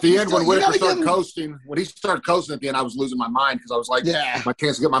 At the end, when Whittaker started coasting, at the end, I was losing my mind because I was like, my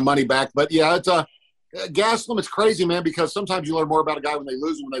chance to get my money back. But yeah, it's Gastelum. It's crazy, man, because sometimes you learn more about a guy when they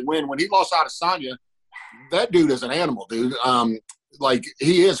lose and when they win. When he lost Adesanya, that dude is an animal, dude. Like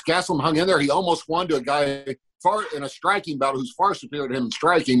he is. Gastelum hung in there. He almost won to a guy far in a striking battle who's far superior to him in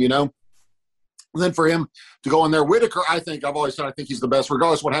striking. And then for him to go in there, Whittaker, I've always said I think he's the best,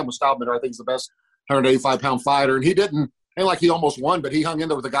 regardless of what happened with Stoudemire. I think he's the best 185-pound fighter, and he didn't. Ain't like he almost won, but he hung in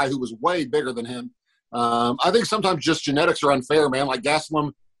there with a guy who was way bigger than him. I think sometimes just genetics are unfair, man. Like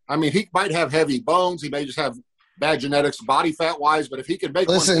Gastelum, I mean, he might have heavy bones. He may just have bad genetics, body fat-wise. But if he could make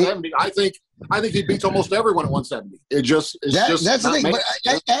 170, I think he beats almost everyone at 170. That's the thing. But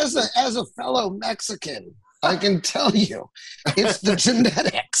as a fellow Mexican, I can tell you, it's the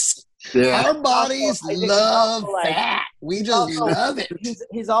genetics. Yeah. Our bodies love fat. We just love it.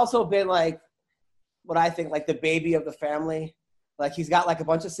 He's also been like, what I think, like the baby of the family. Like he's got like a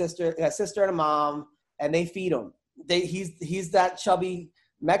bunch of a sister and a mom, and they feed him. He's that chubby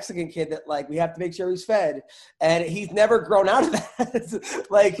Mexican kid that like we have to make sure he's fed, and he's never grown out of that.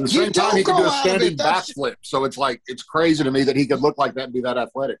 Like at the same time, he can do a standing backflip. So it's like it's crazy to me that he could look like that and be that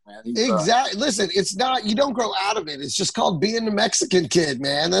athletic, man. Exactly. Listen, it's not you don't grow out of it. It's just called being a Mexican kid,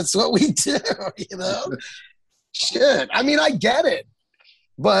 man. That's what we do. Shit. I mean, I get it.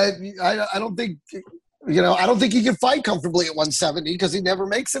 But I don't think, I don't think he can fight comfortably at 170 because he never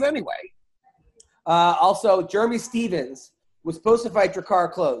makes it anyway. Also, Jeremy Stephens was supposed to fight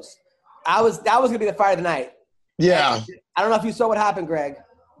Drakkar Klose. That was going to be the fight of the night. Yeah. And I don't know if you saw what happened, Greg.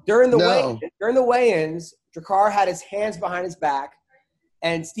 During the weigh-ins, Drakkar had his hands behind his back,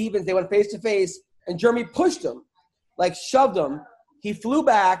 and Stephens, they went face-to-face, and Jeremy pushed him, like shoved him. He flew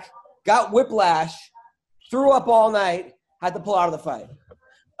back, got whiplash, threw up all night, had to pull out of the fight.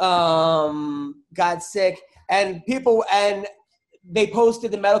 Got sick, and they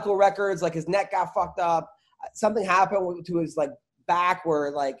posted the medical records, like his neck got fucked up. Something happened to his like back where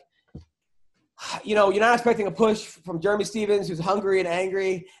like, you're not expecting a push from Jeremy Stephens, who's hungry and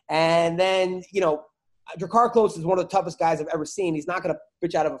angry. And then, Drakkar Klose is one of the toughest guys I've ever seen. He's not going to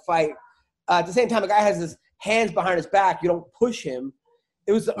bitch out of a fight. At the same time, a guy has his hands behind his back. You don't push him.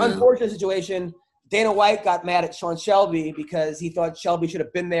 It was an unfortunate situation. Dana White got mad at Sean Shelby because he thought Shelby should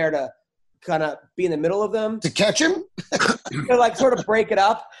have been there to kind of be in the middle of them. To catch him? To like sort of break it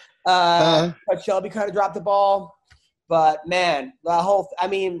up. But Shelby kind of dropped the ball. But, man,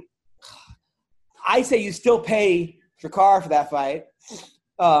 I say you still pay Drakkar for that fight.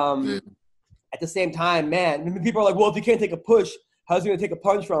 At the same time, man, people are like, well, if you can't take a push, how's he going to take a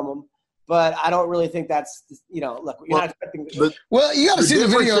punch from him? But I don't really think that's, look, you're not expecting – Well, you got to see the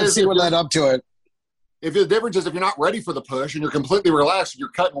video and see what led up to it. If the difference is if you're not ready for the push and you're completely relaxed and you're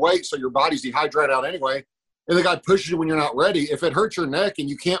cutting weight so your body's dehydrated out anyway, and the guy pushes you when you're not ready, if it hurts your neck and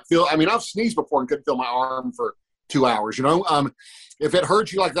you can't feel – I mean, I've sneezed before and couldn't feel my arm for 2 hours, you know? If it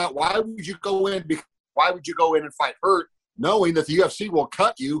hurts you like that, why would you go in and fight hurt knowing that the UFC will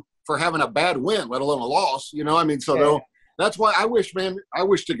cut you for having a bad win, let alone a loss, you know? I mean, so that's why I wish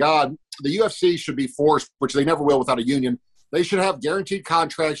to God the UFC should be forced, which they never will without a union. They should have guaranteed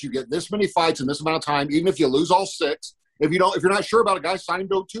contracts. You get this many fights in this amount of time, even if you lose all 6. If you're not sure about a guy, sign him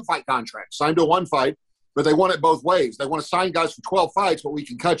to a 2-fight contract. Sign to a 1 fight, but they want it both ways. They want to sign guys for 12 fights, but we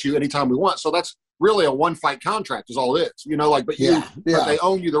can cut you anytime we want. So that's really a 1-fight contract is all it is. You know, like, but they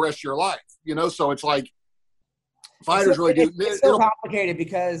own you the rest of your life. You know, so it's like fighters really do. It's so complicated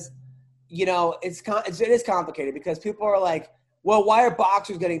because, you know, it is complicated because people are like, well, why are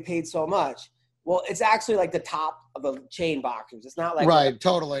boxers getting paid so much? Well, it's actually like the top of the chain boxers. It's not like right,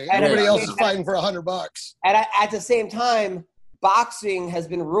 totally. Everybody else is fighting for $100. And at the same time, boxing has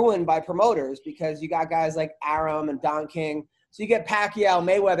been ruined by promoters because you got guys like Arum and Don King. So you get Pacquiao,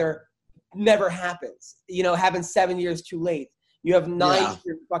 Mayweather, never happens. You know, happens 7 years too late. You have 9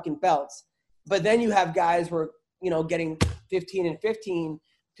 fucking belts, but then you have guys who are, you know, getting 15 and 15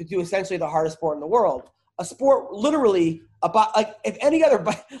 to do essentially the hardest sport in the world. A sport literally about like if any other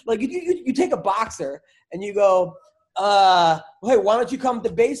like you take a boxer and you go, hey, why don't you come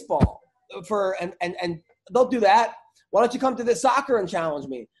to baseball and they'll do that. Why don't you come to the soccer and challenge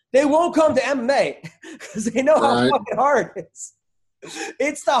me? They won't come to MMA because they know how fucking hard it is.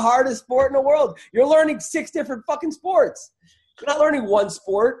 It's the hardest sport in the world. You're learning 6 different fucking sports. You're not learning one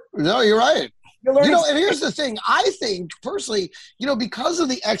sport. No, you're right. You're learning and here's the thing. I think personally, because of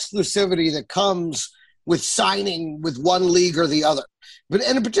the exclusivity that comes with signing with one league or the other.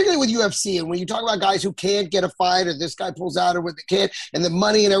 And particularly with UFC, and when you talk about guys who can't get a fight or this guy pulls out or what they can't, and the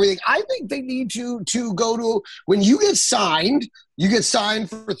money and everything, I think they need to go to – when you get signed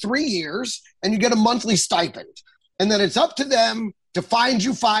for 3 years and you get a monthly stipend. And then it's up to them to find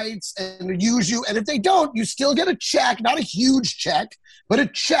you fights and to use you. And if they don't, you still get a check, not a huge check, but a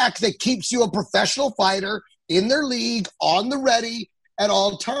check that keeps you a professional fighter in their league, on the ready, at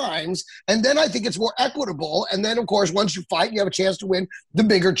all times. And then I think it's more equitable. And then, of course, once you fight, you have a chance to win the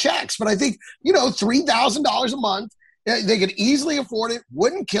bigger checks. But I think, $3,000 a month, they could easily afford it,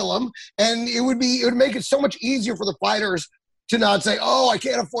 wouldn't kill them. And it would make it so much easier for the fighters to not say, oh, I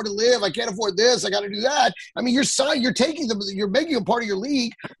can't afford to live. I can't afford this. I got to do that. I mean, you're taking them, you're making them part of your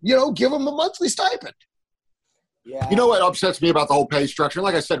league, give them a monthly stipend. Yeah. You know what upsets me about the whole pay structure? And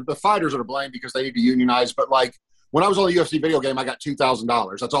like I said, the fighters are to blame because they need to unionize. But like, when I was on the UFC video game, I got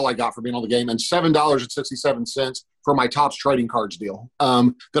 $2,000. That's all I got for being on the game, and $7.67 for my Topps trading cards deal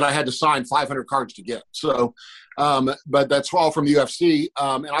that I had to sign 500 cards to get. So, but that's all from the UFC.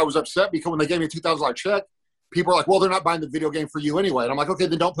 And I was upset because when they gave me a $2,000 check, people are like, well, they're not buying the video game for you anyway. And I'm like, okay,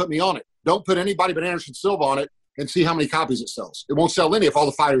 then don't put me on it. Don't put anybody but Anderson Silva on it and see how many copies it sells. It won't sell any if all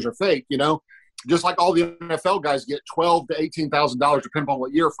the fighters are fake, Just like all the NFL guys get $12,000 to $18,000 depending on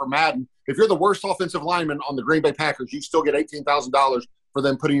what year for Madden. If you're the worst offensive lineman on the Green Bay Packers, you still get $18,000 for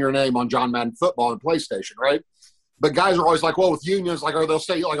them putting your name on John Madden Football and PlayStation, right? But guys are always like, well, with unions, or they'll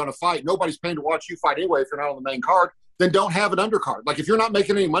say, on a fight, nobody's paying to watch you fight anyway if you're not on the main card. Then don't have an undercard. Like, if you're not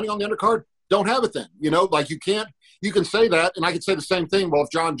making any money on the undercard, don't have it then. You can say that, and I could say the same thing. Well,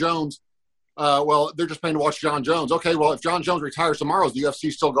 if John Jones, they're just paying to watch John Jones. Okay, well, if John Jones retires tomorrow, does the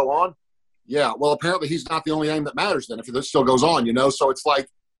UFC still go on? Yeah, well, apparently he's not the only name that matters then if this still goes on, So it's like,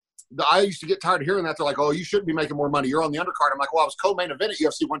 I used to get tired of hearing that. They're like, oh, you shouldn't be making more money. You're on the undercard. I'm like, well, I was co-main event at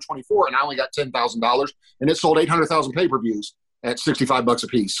UFC 124, and I only got $10,000, and it sold 800,000 pay-per-views at $65 a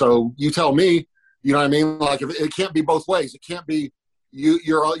piece. So you tell me, you know what I mean? Like, if it can't be both ways. It can't be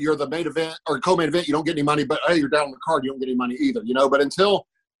you're the main event or co-main event, you don't get any money, but, hey, you're down on the card, you don't get any money either, But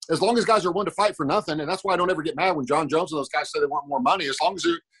as long as guys are willing to fight for nothing, and that's why I don't ever get mad when John Jones and those guys say they want more money, as long as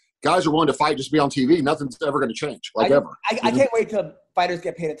guys are willing to fight, just be on TV, nothing's ever going to change, ever. I can't wait till fighters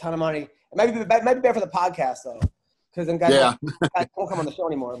get paid a ton of money. It might be better for the podcast, though, because then guys won't come on the show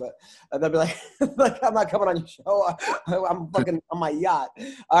anymore. But they'll be like, I'm not coming on your show. I'm fucking on my yacht.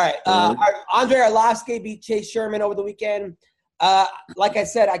 All right. Andre Arlovsky beat Chase Sherman over the weekend. Like I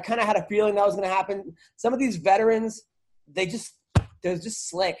said, I kind of had a feeling that was going to happen. Some of these veterans, they're just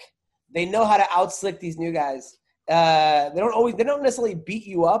slick. They know how to out-slick these new guys. They don't necessarily beat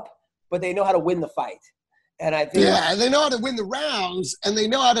you up, but they know how to win the fight. And I think and they know how to win the rounds, and they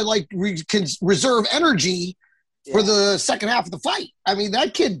know how to reserve energy for the second half of the fight. I mean,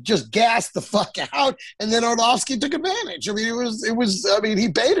 that kid just gassed the fuck out, and then Arlovsky took advantage. I mean, it was. I mean, he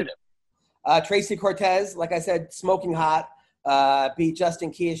baited him. Tracy Cortez, like I said, smoking hot, beat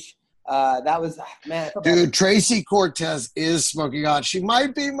Justin Kish That was, man. I felt bad. Dude, Tracy Cortez is smoking hot. She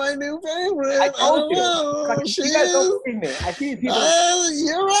might be my new favorite. I told you. Know. You guys don't believe me. I see people.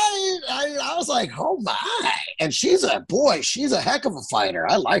 You're right. I was like, oh my. And she's a heck of a fighter.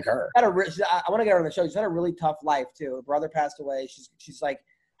 I like her. I want to get her on the show. She's had a really tough life too. Her brother passed away. She's like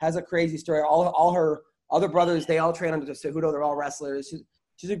has a crazy story. All her other brothers, they all train under Cejudo. They're all wrestlers.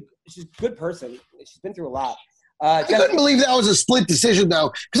 She's a good person. She's been through a lot. I couldn't believe that was a split decision,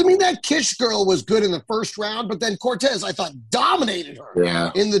 though. Because, I mean, that Kish girl was good in the first round, but then Cortez, I thought, dominated her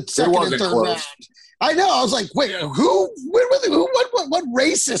in the second and third round. I know. I was like, wait, what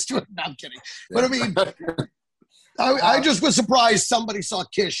racist? No, I'm kidding. But, I mean, I just was surprised somebody saw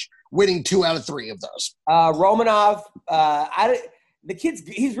Kish winning 2 out of 3 of those. Romanov, the kid's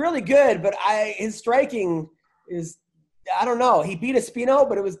he's really good, but his striking is, I don't know. He beat Espino,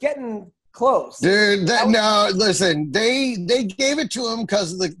 but it was getting close. Dude, listen, they gave it to him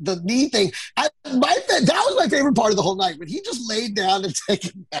because of the knee thing. That was my favorite part of the whole night, when he just laid down to take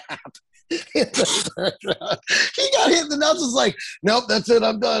a nap in the third round. He got hit in the nuts, was like, nope, that's it,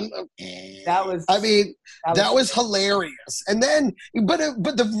 I'm done. That was hilarious. And then, but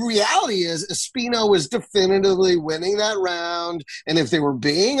the reality is, Espino was definitively winning that round. And if they were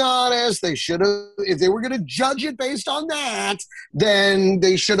being honest, they should have. If they were going to judge it based on that, then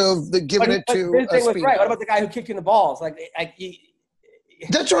they should have given it to Espino. Was right. What about the guy who kicked in the balls? That's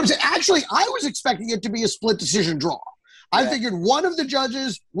what I'm saying. Actually, I was expecting it to be a split decision draw. I figured one of the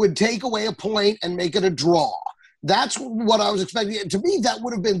judges would take away a point and make it a draw. That's what I was expecting. And to me, that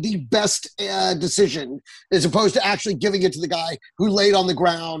would have been the best decision, as opposed to actually giving it to the guy who laid on the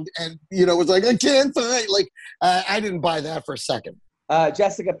ground and, was like, I can't fight. I didn't buy that for a second.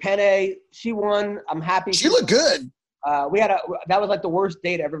 Jessica Penne, she won. I'm happy. She looked good. That was like the worst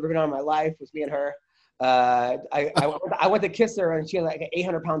date I've ever been on in my life, was me and her. I went to kiss her, and she had like an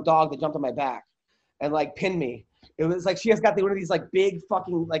 800-pound dog that jumped on my back and pinned me. It was like she has got one of these big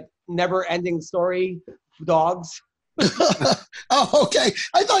fucking never-ending story dogs. Oh, okay.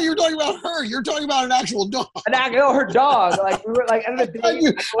 I thought you were talking about her. You're talking about an actual dog. Her dog. We were end of the day. I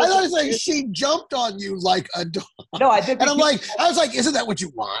thought it was like she jumped on you like a dog. No, I did. And I was like, isn't that what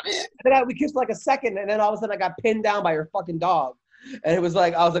you wanted? And then we kissed for a second, and then all of a sudden I got pinned down by her fucking dog. And it was I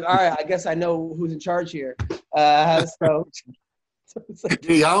was like, all right, I guess I know who's in charge here. Did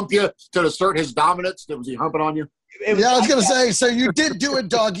he hump you to assert his dominance? Was he humping on you? I was going to say, so you did do it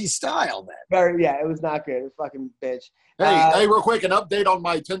doggy style then. It was not good. It was fucking bitch. Hey, real quick, an update on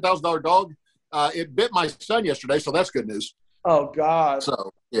my $10,000 dog. It bit my son yesterday, so that's good news. Oh, God.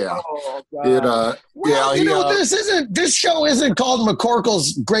 So, yeah. Oh, God. This show isn't called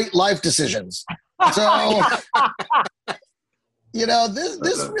McCorkle's Great Life Decisions. So,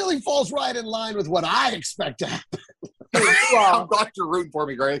 this really falls right in line with what I expect to happen. I'm glad you're rooting for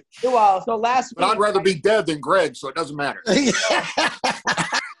me, Greg. Well, so last week, I'd rather be dead than Greg, so it doesn't matter. By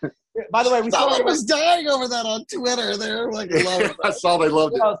the way, someone was dying over that on Twitter. They're love it. I saw they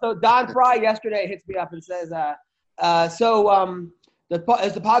loved it. So Don Fry yesterday hits me up and says, is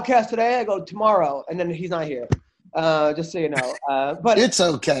the podcast today? I go, tomorrow. And then he's not here. Just so you know. But it's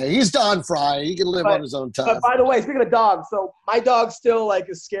okay. He's Don Fry. He can live on his own time. But by the way, speaking of dogs, so my dog still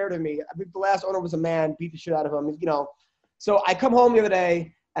is scared of me. I think the last owner was a man, beat the shit out of him. So I come home the other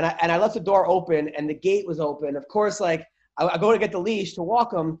day and I left the door open and the gate was open. Of course, I go to get the leash to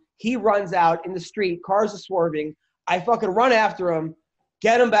walk him. He runs out in the street. Cars are swerving. I fucking run after him,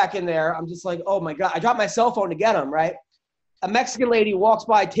 get him back in there. I'm just like, oh my God. I dropped my cell phone to get him, right? A Mexican lady walks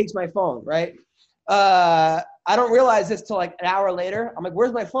by, takes my phone, right? I don't realize this till an hour later. I'm like,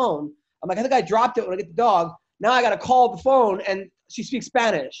 where's my phone? I'm like, I think I dropped it when I get the dog. Now I got to call the phone, and she speaks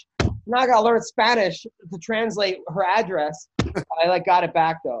Spanish. Now I got to learn Spanish to translate her address. I got it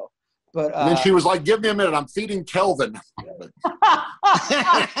back though. But and then she was like, give me a minute. I'm feeding Kelvin.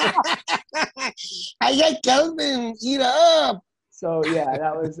 I got Kelvin. Eat up. So yeah,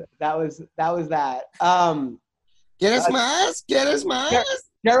 that was that. Get us mas.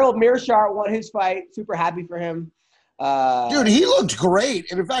 Gerald Mearshart won his fight. Super happy for him. Dude, he looked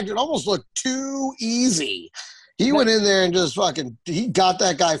great. And in fact, it almost looked too easy. He went in there and just he got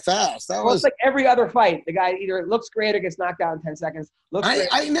that guy fast. It's like every other fight. The guy either looks great or gets knocked out in 10 seconds.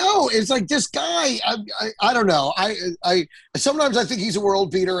 I know. It's like this guy, I don't know. I sometimes I think he's a world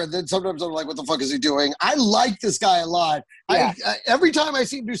beater, and then sometimes I'm like, what the fuck is he doing? I like this guy a lot. Yeah. Every time I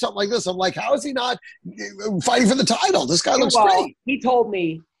see him do something like this, I'm like, how is he not fighting for the title? This guy looks great. He told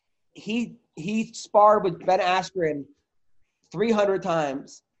me he sparred with Ben Askren 300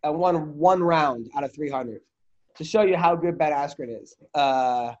 times and won 1 round out of 300. To show you how good Ben Askren is.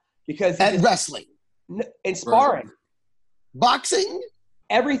 Because at wrestling. In sparring. Boxing?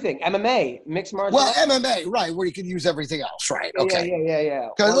 everything. MMA, mixed martial Well, arts. MMA, right, where you can use everything else, right? Okay. Yeah.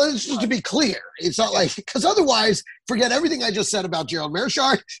 Because just to be clear, it's not like, because otherwise, forget everything I just said about Gerald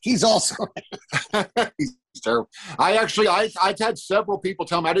Mearshart. He's also He's terrible. I've had several people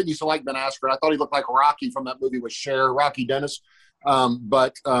tell me I didn't used to like Ben Askren. I thought he looked like Rocky from that movie with Cher, Rocky Dennis. He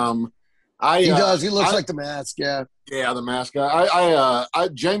does. He looks like the Mask. Yeah. Yeah, the Mask.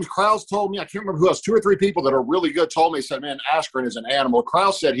 James Krause told me, I can't remember who else, 2 or 3 people that are really good told me, said, man, Askren is an animal.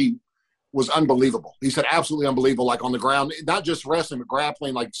 Krause said he was unbelievable. He said absolutely unbelievable, like on the ground, not just wrestling, but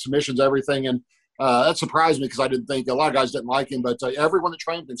grappling, like submissions, everything. And that surprised me because I didn't think a lot of guys didn't like him, but everyone that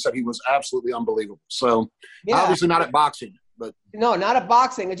trained him said he was absolutely unbelievable. So obviously not at boxing, but no, not at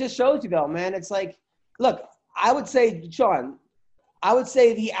boxing. It just shows you though, man. It's like, look, I would say, Sean,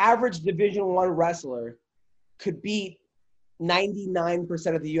 the average Division I wrestler could beat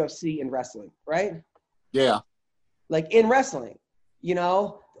 99% of the UFC in wrestling, right? Yeah. Like in wrestling, you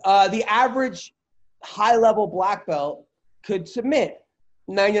know, the average high-level black belt could submit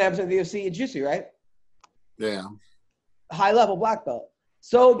 99% of the UFC in jiu-jitsu, right? Yeah. High-level black belt.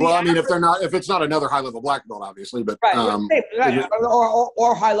 So if it's not another high-level black belt, obviously, but right,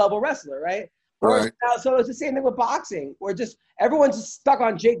 or high-level wrestler, right? Right. So it's the same thing with boxing. Where just everyone's just stuck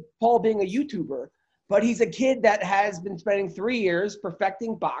on Jake Paul being a YouTuber, but he's a kid that has been spending 3 years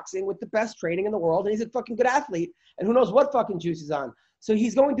perfecting boxing with the best training in the world, and he's a fucking good athlete, and who knows what fucking juice he's on. So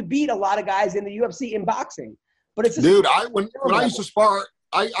he's going to beat a lot of guys in the UFC in boxing. But it's just dude, when I used to spar,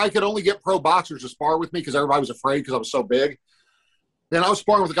 I could only get pro boxers to spar with me because everybody was afraid because I was so big. Then I was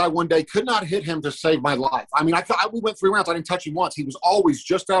sparring with a guy one day, could not hit him to save my life. I mean, we went 3 rounds. I didn't touch him once. He was always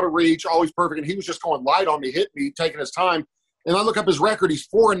just out of reach, always perfect, and he was just going light on me, hitting me, taking his time. And I look up his record. He's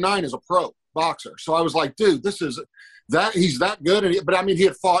 4-9 as a pro boxer. So I was like, dude, he's that good. But I mean, he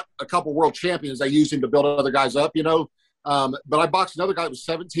had fought a couple world champions. They used him to build other guys up, you know. But I boxed another guy that was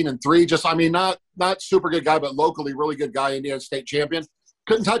 17-3. Just, I mean, not super good guy, but locally really good guy, Indiana State champion.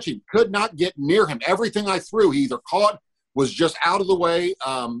 Couldn't touch him. Could not get near him. Everything I threw, he either caught, was just out of the way.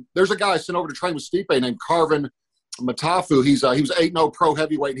 There's a guy I sent over to train with Stipe named Carvin Matafu. He was 8-0 pro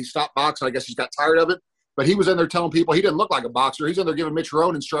heavyweight, and he stopped boxing. I guess he's got tired of it. But he was in there telling people he didn't look like a boxer. He's in there giving Mitch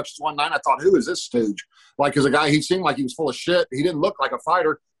Rowan instructions one night. I thought, who is this stooge? Like, as a guy, he seemed like he was full of shit. He didn't look like a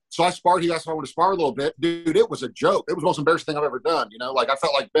fighter. So I sparred. He asked if I wanted to spar a little bit. Dude, it was a joke. It was the most embarrassing thing I've ever done. You know, like I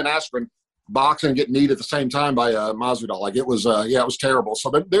felt like Ben Askren boxing and getting kneed at the same time by Masvidal. Like it was, it was terrible. So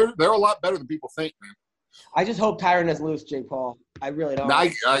they're a lot better than people think, man. I just hope Tyron is loose, Jake Paul. I really don't.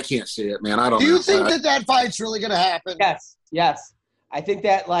 I can't see it, man. I don't. Do you think that fight's really going to happen? Yes. I think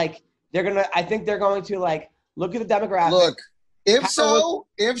that they're going to look at the demographics. Look, if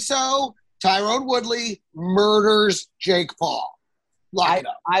so, Tyrone Woodley murders Jake Paul. Lock it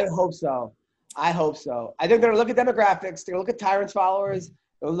up. I hope so. I think they're going to look at demographics. They're going to look at Tyron's followers.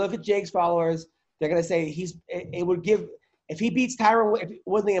 They'll look at Jake's followers. They're going to say if he beats Tyron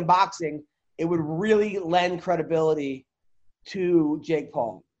Woodley in boxing, it would really lend credibility to Jake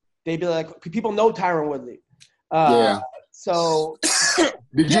Paul. They'd be like, people know Tyron Woodley. Yeah. So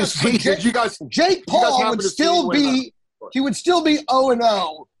did you guys? Jake Paul would still be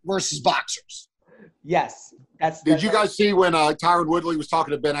 0-0 versus boxers. Yes. Did you guys see when Tyron Woodley was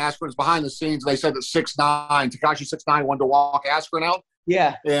talking to Ben Askren behind the scenes? They said that 6'9", Tekashi 6'9", wanted to walk Askren out.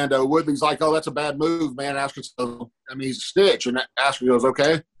 Yeah. And Woodley's like, "Oh, that's a bad move, man." Askren says, he's a snitch. And Askren goes,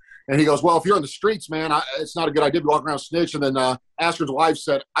 "Okay." And he goes, "Well, if you're in the streets, man, it's not a good idea to walk around snitch." And then Askren's wife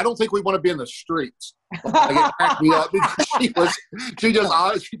said, "I don't think we want to be in the streets." Like, it cracked me up because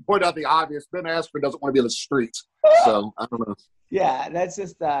she pointed out the obvious. Ben Askren doesn't want to be in the streets. So I don't know. Yeah, that's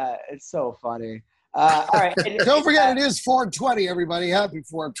just it's so funny. All right. Don't forget, it is 420, everybody. Happy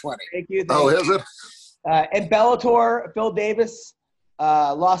 420. Thank you. Is it? And Bellator, Phil Davis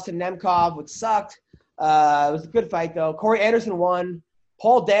lost to Nemkov, which sucked. It was a good fight, though. Corey Anderson won.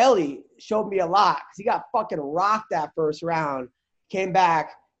 Paul Daly showed me a lot because he got fucking rocked that first round. Came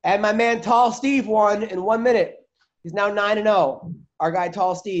back. And my man Tall Steve won in 1 minute. He's now 9-0. Our guy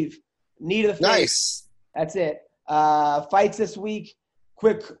Tall Steve. Knee to the face. Nice. That's it. Fights this week.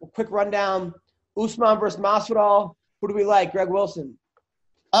 Quick rundown. Usman versus Masvidal. Who do we like? Greg Wilson.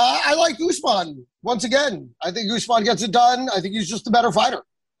 I like Usman. Once again, I think Usman gets it done. I think he's just the better fighter.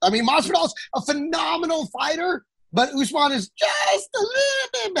 I mean, Masvidal's a phenomenal fighter, but Usman is just a little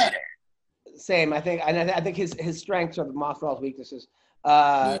bit better. Same. I think his strengths are Masvidal's weaknesses.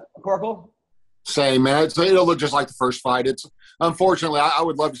 McCorkle? Same, man. It'll look just like the first fight. It's unfortunately, I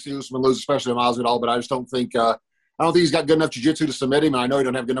would love to see Usman lose, especially to Masvidal, but I just don't think he's got good enough jiu-jitsu to submit him, and I know he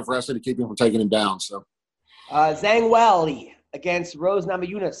don't have good enough wrestling to keep him from taking him down. So, Zhang Weili against Rose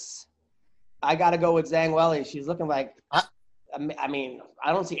Namajunas. I got to go with Zhang Weili. She's looking like I mean,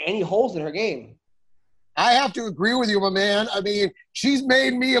 I don't see any holes in her game. I have to agree with you, my man. I mean, she's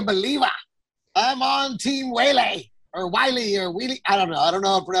made me a believer. I'm on Team Wiley or Wheelie. I don't know. I don't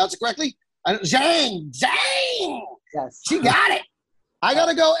know how to pronounce it correctly. Zhang. Yes. She got it. I got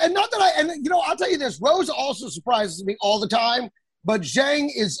to go. And not that I'll tell you this. Rose also surprises me all the time. But Zhang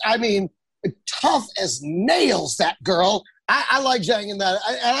is, I mean, tough as nails, that girl. I like Zhang in that.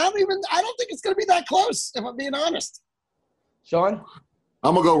 I don't think it's going to be that close, if I'm being honest. Sean?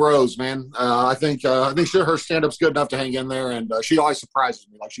 I'm gonna go Rose, man. I think her stand-up's good enough to hang in there, and she always surprises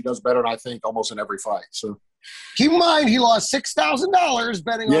me. Like she does better than I think almost in every fight. So keep in mind, he lost $6,000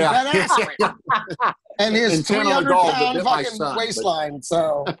 betting on Ben Askren and his 300-pound fucking waistline.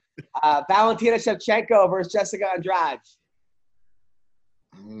 So Valentina Shevchenko versus Jessica Andrade.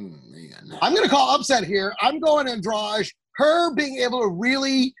 I'm going to call upset here. I'm going Andrade. Her being able to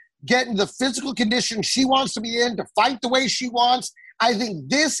really get in the physical condition she wants to be in, to fight the way she wants. I think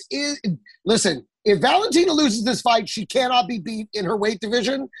this is – listen, if Valentina loses this fight, she cannot be beat in her weight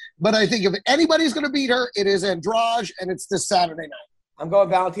division. But I think if anybody's going to beat her, it is Andrade, and it's this Saturday night. I'm going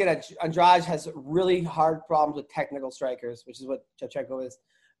Valentina. Andrade has really hard problems with technical strikers, which is what Shevchenko is.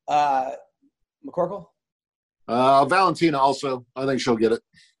 McCorkle? Valentina also. I think she'll get it.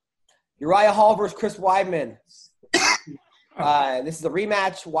 Uriah Hall versus Chris Weidman. This is a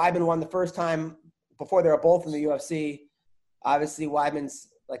rematch. Weidman won the first time before they were both in the UFC. Obviously, Weidman's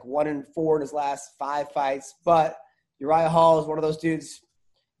like 1-4 in his last 5 fights, but Uriah Hall is one of those dudes.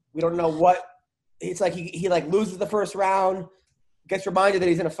 We don't know what it's like. He like loses the first round, gets reminded that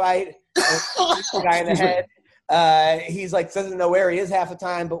he's in a fight, the guy in the head. He's like doesn't know where he is half the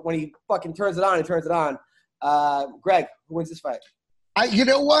time, but when he fucking turns it on, he turns it on. Greg, who wins this fight? You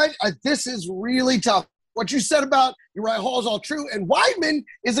know what? This is really tough. What you said about Uriah Hall is all true, and Weidman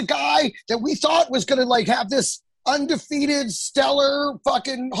is a guy that we thought was going to like have this undefeated, stellar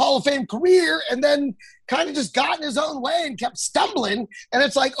fucking Hall of Fame career, and then kind of just got in his own way and kept stumbling. And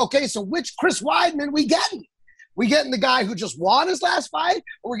it's like, okay, so which Chris Weidman we getting? We getting the guy who just won his last fight,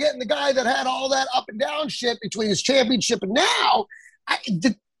 or we're getting the guy that had all that up and down shit between his championship and now?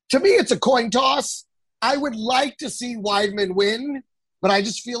 To me, it's a coin toss. I would like to see Weidman win, but I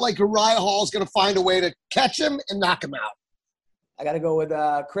just feel like Uriah Hall is going to find a way to catch him and knock him out. I got to go with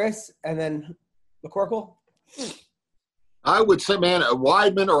Chris and then McCorkle. I would say, man,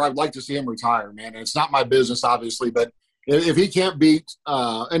 Weidman, or I'd like to see him retire, man. And it's not my business, obviously, but if he can't beat,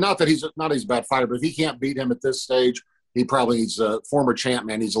 and not that he's a bad fighter, but if he can't beat him at this stage, he probably needs a former champ,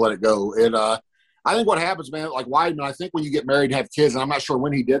 man, needs to let it go. And I think what happens, man, like Weidman, I think when you get married and have kids, and I'm not sure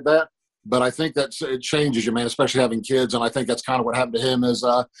when he did that, but I think that it changes you, man, especially having kids. And I think that's kind of what happened to him is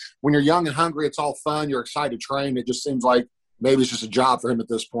when you're young and hungry, it's all fun. You're excited to train. It just seems like maybe it's just a job for him at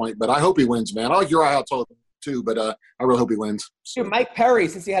this point. But I hope he wins, man. I like Uriah Hall too, but I really hope he wins. Dude, Mike Perry,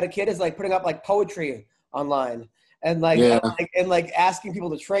 since he had a kid, is like putting up like poetry online and asking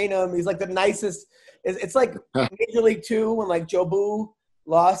people to train him. He's like the nicest. It's like Major League 2 when like Joe Boo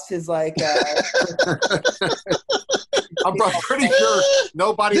lost his like. I'm pretty sure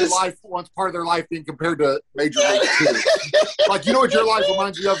nobody's life wants part of their life being compared to Major League 2. Like, you know what your life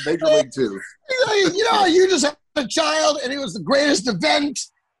reminds me of? Major League 2. You just had a child and it was the greatest event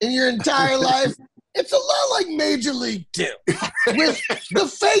in your entire life. It's a lot like Major League 2. With the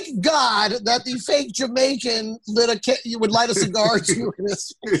fake god that the fake Jamaican would light a cigar to.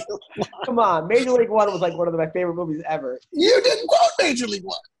 Come on. Major League 1 was like one of my favorite movies ever. You didn't quote Major League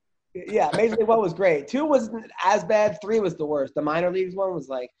 1. Yeah, Major League 1 was great. 2 wasn't as bad. 3 was the worst. The minor leagues one was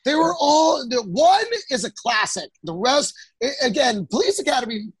like they were all. The 1 is a classic. The rest, again, Police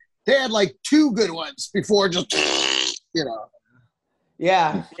Academy. They had like 2 good ones before just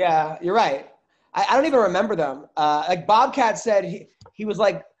Yeah, you're right. I don't even remember them. Like Bobcat said, he was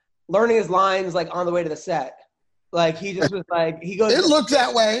like learning his lines like on the way to the set. Like he just was like he goes. It looked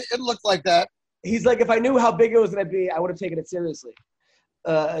that way. It looked like that. He's like, if I knew how big it was going to be, I would have taken it seriously.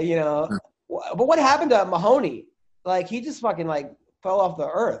 But what happened to Mahoney? Like he just fucking like fell off the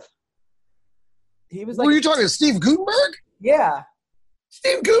earth. He was like, were you talking to Steve Gutenberg? Yeah.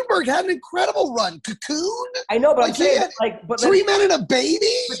 Steve Gutenberg had an incredible run. Cocoon? I know, but I'm saying but 3 Men and a Baby?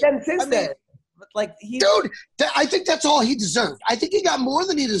 But then since then, like dude, I think that's all he deserved. I think he got more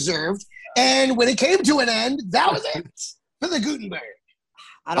than he deserved. And when it came to an end, that was it for the Gutenberg.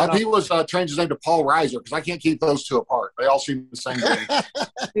 I don't know. He was changed his name to Paul Reiser because I can't keep those two apart. They all seem the same thing.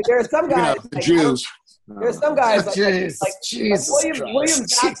 Dude, there are some guys, the Jews. There's some guys like William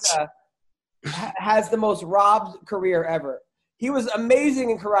Jesus. Zapka has the most robbed career ever. He was amazing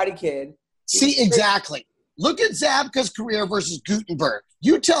in Karate Kid. See, exactly. Look at Zabka's career versus Gutenberg.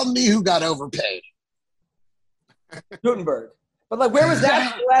 You tell me who got overpaid. Gutenberg. But like, where was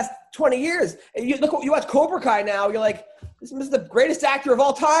that for the last 20 years? And you watch Cobra Kai now. You're like, this is the greatest actor of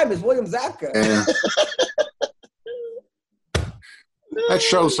all time is William Zabka. Yeah. That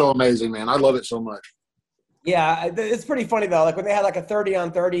show's so amazing, man. I love it so much. Yeah, it's pretty funny though. Like when they had like a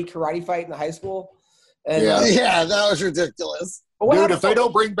 30-on-30 karate fight in the high school. And, yeah, that was ridiculous. Dude, if they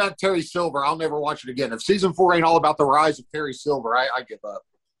don't bring back Terry Silver, I'll never watch it again. If season 4 ain't all about the rise of Terry Silver, I give up.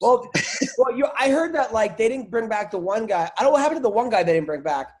 Well, I heard that like they didn't bring back the one guy. I don't know what happened to the one guy they didn't bring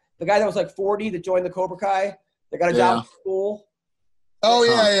back. The guy that was like 40 that joined the Cobra Kai. They got a job at school. Oh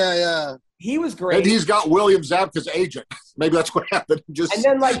yeah. He was great. And he's got William Zabka's agent. Maybe that's what happened. Just and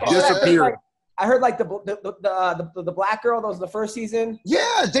then like disappeared. I heard like the black girl that was in the first season.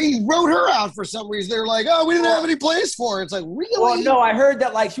 Yeah, they wrote her out for some reason. They were like, "Oh, we didn't have any place for her." It's like, really? Well, no, I heard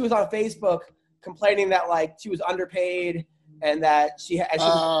that like she was on Facebook complaining that like she was underpaid and that she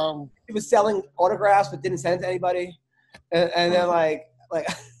was selling autographs but didn't send to anybody. And then like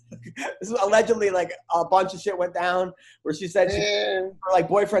this is allegedly like a bunch of shit went down where she said her like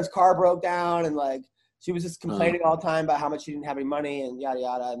boyfriend's car broke down and like she was just complaining all the time about how much she didn't have any money and yada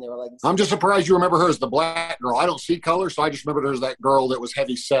yada. And they were like, I'm just surprised you remember her as the black girl. I don't see color, so I just remember her as that girl that was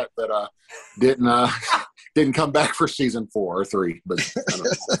heavy set that didn't come back for season 4 or 3. But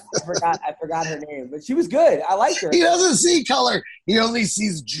I forgot her name, but she was good. I liked her. He doesn't see color. He only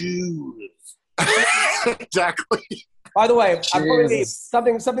sees Jews. Exactly. By the way, before we leave,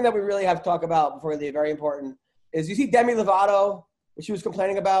 something that we really have to talk about before we leave, very important, is you see Demi Lovato, what she was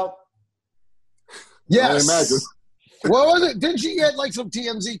complaining about? Yes. I imagine. What was it? Didn't she get like some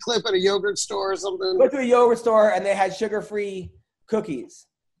TMZ clip at a yogurt store or something? Went to a yogurt store and they had sugar-free cookies.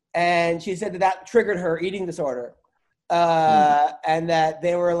 And she said that triggered her eating disorder. And that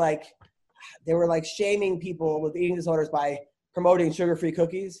they were like shaming people with eating disorders by promoting sugar-free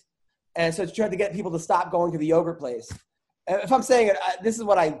cookies. And so she tried to get people to stop going to the yogurt place. If I'm saying it, this is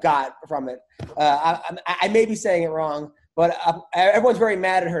what I got from it. I may be saying it wrong, but everyone's very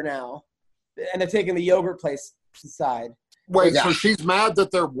mad at her now. And they're taking the yogurt place side. Wait, so she's mad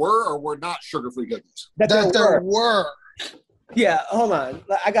that there were or were not sugar-free cookies? That there were. Yeah, hold on.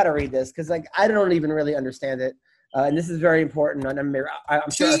 I got to read this because like I don't even really understand it. And this is very important. I'm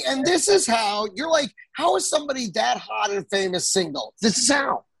sure. See, and this is how you're like, how is somebody that hot and famous single? This is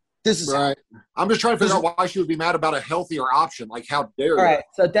how. This is right. I'm just trying to figure out why she would be mad about a healthier option. Like, how dare you? All right.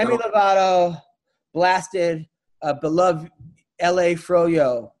 So Demi Lovato blasted beloved L.A.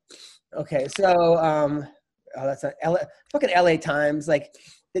 Froyo. Okay, so that's not fucking LA Times. Like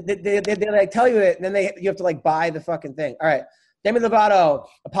they like tell you it, and then you have to like buy the fucking thing. All right, Demi Lovato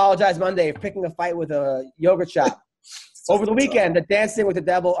apologized Monday for picking a fight with a yogurt shop. Over the weekend, the Dancing with the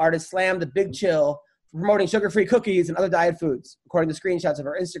Devil artist slammed the Big Chill for promoting sugar-free cookies and other diet foods, according to screenshots of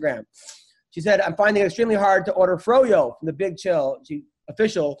her Instagram. She said, "I'm finding it extremely hard to order Froyo from the Big Chill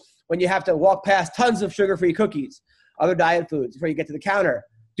official when you have to walk past tons of sugar-free cookies, other diet foods before you get to the counter.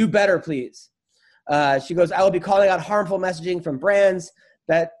 Do better, please." She goes, "I will be calling out harmful messaging from brands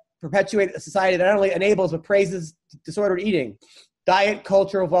that perpetuate a society that not only enables but praises disordered eating. Diet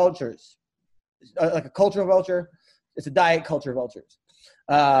cultural vultures." Like a cultural vulture, it's a diet culture vultures.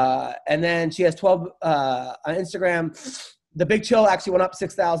 And then she has 12 on Instagram. The Big Chill actually went up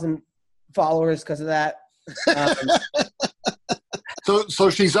 6,000 followers because of that. So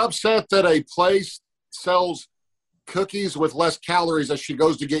she's upset that a place sells cookies with less calories as she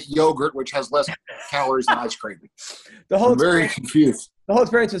goes to get yogurt, which has less calories than ice cream. I'm very confused. The whole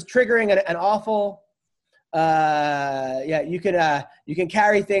experience was triggering and awful. You can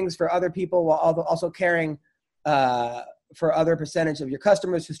carry things for other people while also caring for other percentage of your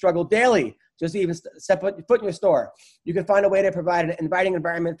customers who struggle daily just to even step foot in your store. You can find a way to provide an inviting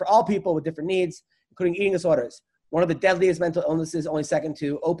environment for all people with different needs, including eating disorders, one of the deadliest mental illnesses, only second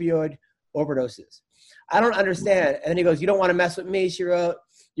to opioid overdoses. I don't understand. And then he goes, "You don't want to mess with me," she wrote.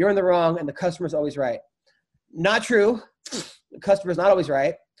 "You're in the wrong, and the customer's always right." Not true. The customer's not always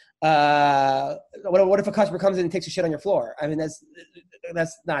right. What if a customer comes in and takes a shit on your floor? I mean,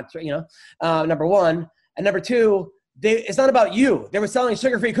 that's not true, number one. And number two, it's not about you. They were selling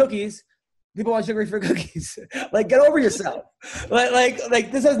sugar-free cookies. People want sugar-free cookies. Like, get over yourself. Like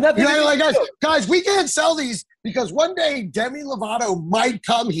this has nothing to do with you. Guys, we can't sell these because one day Demi Lovato might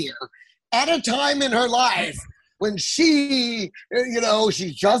come here at a time in her life when she's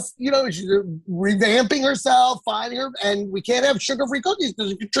just, she's revamping herself, finding her, and we can't have sugar-free cookies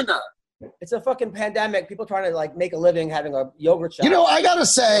because of sugar. It's a fucking pandemic. People trying to like make a living having a yogurt shop. I gotta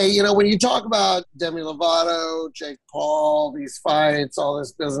say, when you talk about Demi Lovato, Jake Paul, these fights, all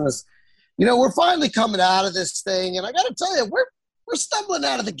this business, we're finally coming out of this thing, and I gotta tell you, we're stumbling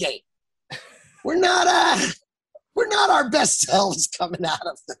out of the gate. We're not we're not our best selves coming out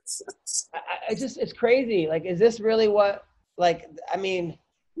of this. It's crazy. Like, is this really what, like, I mean,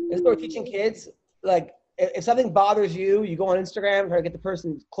 is we're teaching kids, like, if something bothers you, you go on Instagram, try to get the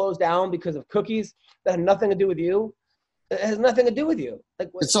person closed down because of cookies that have nothing to do with you. It has nothing to do with you. Like,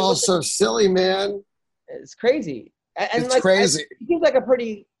 It's all so silly, man. It's crazy. And it's like, crazy. He seems like a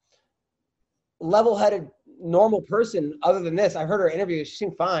pretty level-headed, normal person. Other than this, I heard her interview. She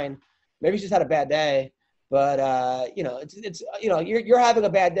seemed fine. Maybe she just had a bad day. But you know, it's you know, you're having a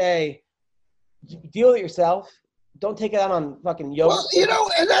bad day. Deal with it yourself. Don't take it out on fucking yoga. Well, you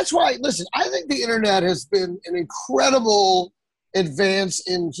know, and that's why. Listen, I think the internet has been an incredible advance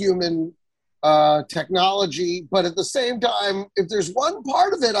in human technology, but at the same time, if there's one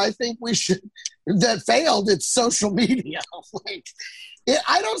part of it, I think we should that failed. It's social media. Like,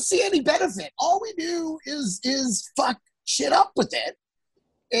 I don't see any benefit. All we do is fuck shit up with it,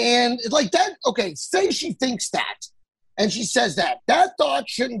 and like that. Okay, say she thinks that. And she says that thought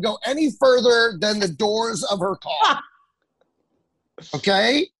shouldn't go any further than the doors of her car.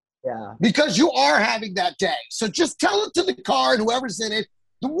 Okay? Yeah. Because you are having that day. So just tell it to the car and whoever's in it.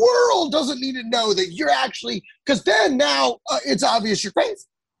 The world doesn't need to know that you're actually, because then now it's obvious you're crazy.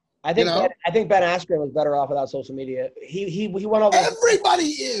 I think Ben Askren was better off without social media. He went over. Everybody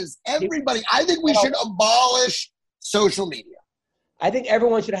is. Everybody. I think we should abolish social media. I think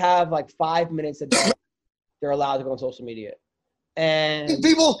everyone should have like 5 minutes a day. They're allowed to go on social media. And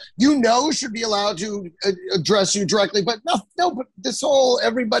people, should be allowed to address you directly. But no, but this whole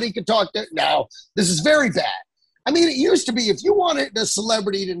everybody can talk. No, this is very bad. I mean, it used to be if you wanted a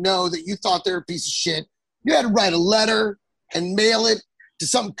celebrity to know that you thought they're a piece of shit, you had to write a letter and mail it to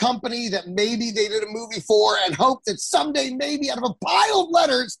some company that maybe they did a movie for and hope that someday maybe out of a pile of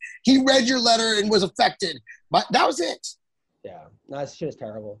letters, he read your letter and was affected. But that was it. Yeah, no, this shit is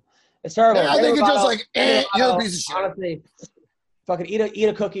terrible. It's terrible. I think it's just like, you're a piece of shit. Honestly, fucking eat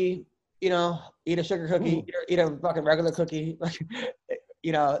a cookie, you know, eat a sugar cookie, eat a fucking regular cookie. Like,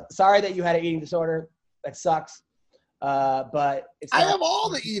 you know, sorry that you had an eating disorder. That sucks. But it's I have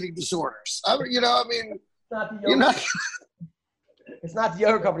all the eating disorders. It's not the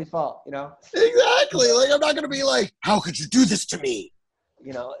yogurt company's fault, you know? Exactly. Like, I'm not going to be like, how could you do this to me?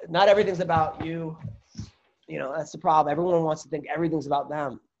 You know, not everything's about you. You know, that's the problem. Everyone wants to think everything's about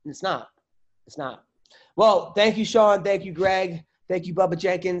them. It's not. It's not. Well, thank you, Sean. Thank you, Greg. Thank you, Bubba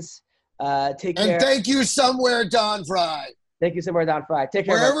Jenkins. Take care. And thank you, Somewhere Don Fry. Thank you, Somewhere Don Fry. Take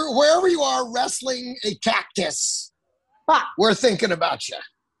care. Wherever you are wrestling a cactus, we're thinking about you.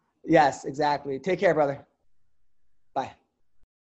 Yes, exactly. Take care, brother.